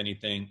late to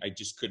anything. I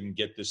just couldn't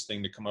get this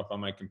thing to come up on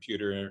my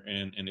computer,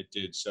 and it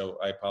did. So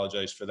I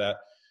apologize for that.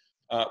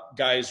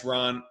 Guys,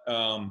 Ron,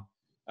 I'll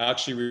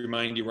actually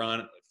remind you,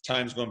 Ron,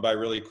 time's going by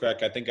really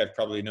quick. I think I've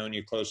probably known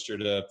you closer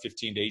to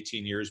 15 to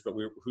 18 years, but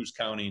who's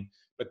counting?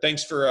 But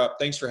thanks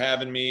for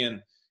having me.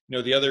 And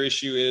the other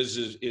issue is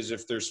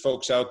if there's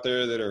folks out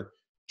there that are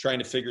trying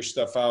to figure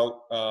stuff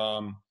out,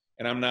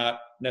 and I'm not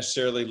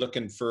necessarily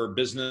looking for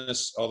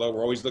business, although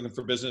we're always looking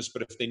for business,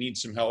 but if they need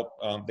some help,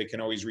 they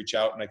can always reach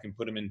out, and I can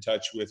put them in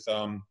touch with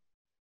some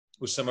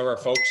of our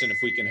folks. And if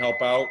we can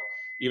help out,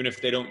 even if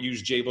they don't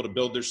use Jabil to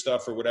build their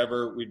stuff or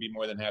whatever, we'd be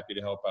more than happy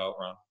to help out,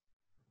 Ron.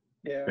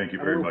 Yeah. Thank you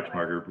very much,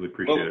 Mark. Really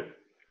appreciate it.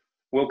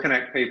 We'll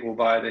connect people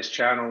via this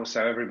channel,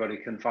 so everybody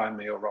can find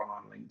me or Ron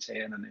on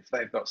LinkedIn. And if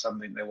they've got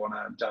something they want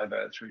to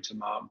divert through to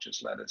Mark,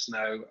 just let us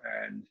know,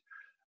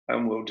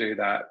 and we'll do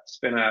that. It's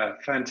been a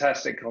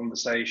fantastic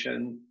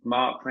conversation.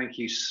 Mark, thank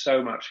you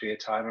so much for your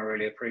time. I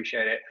really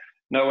appreciate it.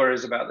 No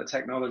worries about the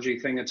technology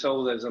thing at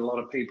all. There's a lot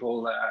of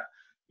people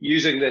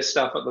using this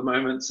stuff at the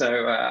moment,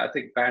 so I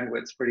think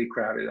bandwidth's pretty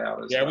crowded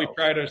out as well. Yeah, we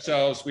pride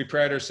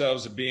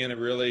ourselves of being a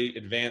really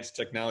advanced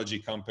technology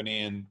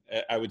company, and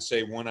I would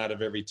say 1 out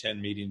of every 10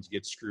 meetings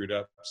get screwed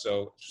up.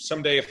 So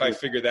someday, if I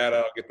figure that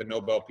out, I'll get the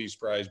Nobel Peace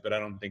Prize, but I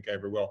don't think I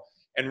ever will.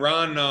 And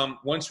Ron,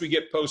 once we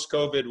get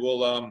post-COVID,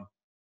 we'll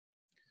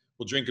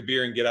drink a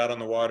beer and get out on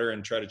the water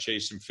and try to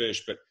chase some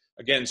fish. But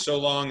again, so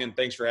long, and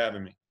thanks for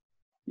having me.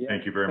 Yeah,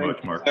 thank you very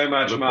much, Mark. So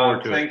much,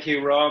 Mark. Thank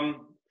you,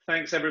 Ron.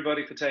 Thanks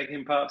everybody for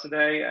taking part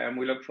today, and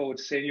we look forward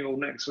to seeing you all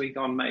next week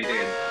on Made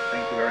In.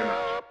 Thank you very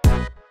much.